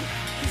you've been.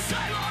 'Cause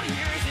I'm all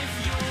ears if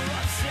you're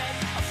upset.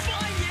 I'll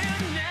find you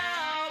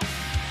now.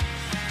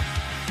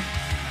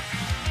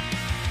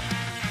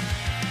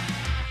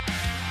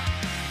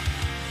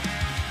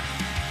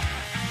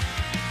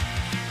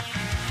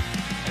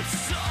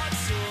 It's all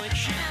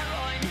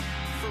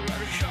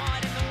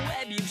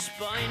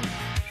fun.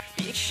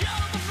 Being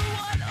sheltered for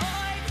what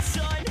I've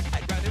done,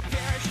 I'd rather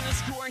perish in the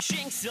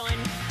scorching sun.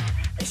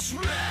 It's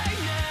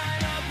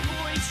raining a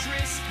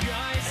boisterous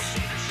skies. I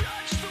see the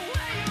judge the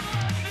way you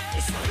love me.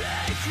 It's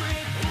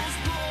sacred pulls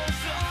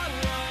both of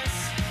us.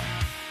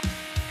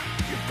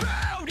 You're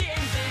bowed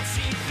in the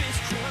deepest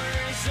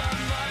corners of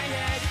my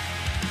head.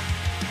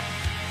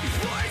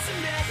 Before it's a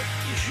myth,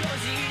 you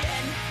chose the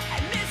end.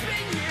 And it's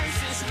been years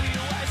since we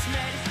last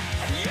met.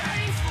 I'm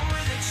yearning for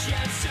the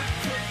chance to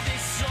put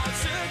this all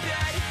to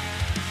bed.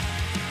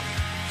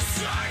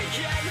 Start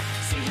again,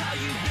 see how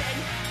you've been.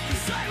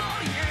 'Cause I'm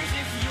all yours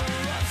if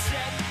you're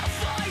upset. I'll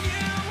follow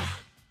you.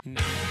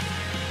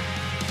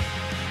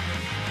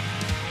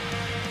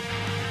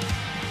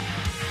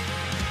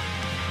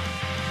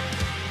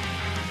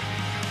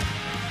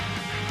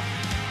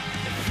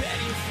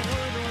 Ready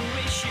for the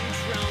wish you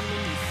drowned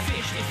when you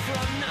fished it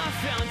from the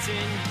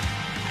fountain.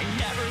 I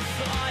never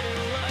thought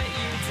I'd let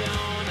you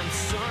down, I'm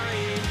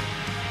sorry.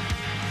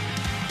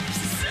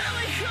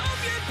 Sincerely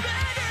hope you're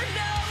better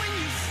now when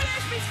you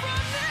fished me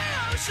from the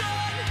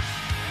ocean.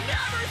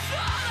 Never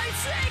thought I'd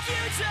take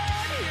you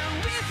down here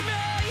with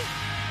me.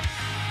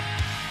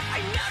 I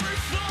never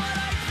thought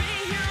I'd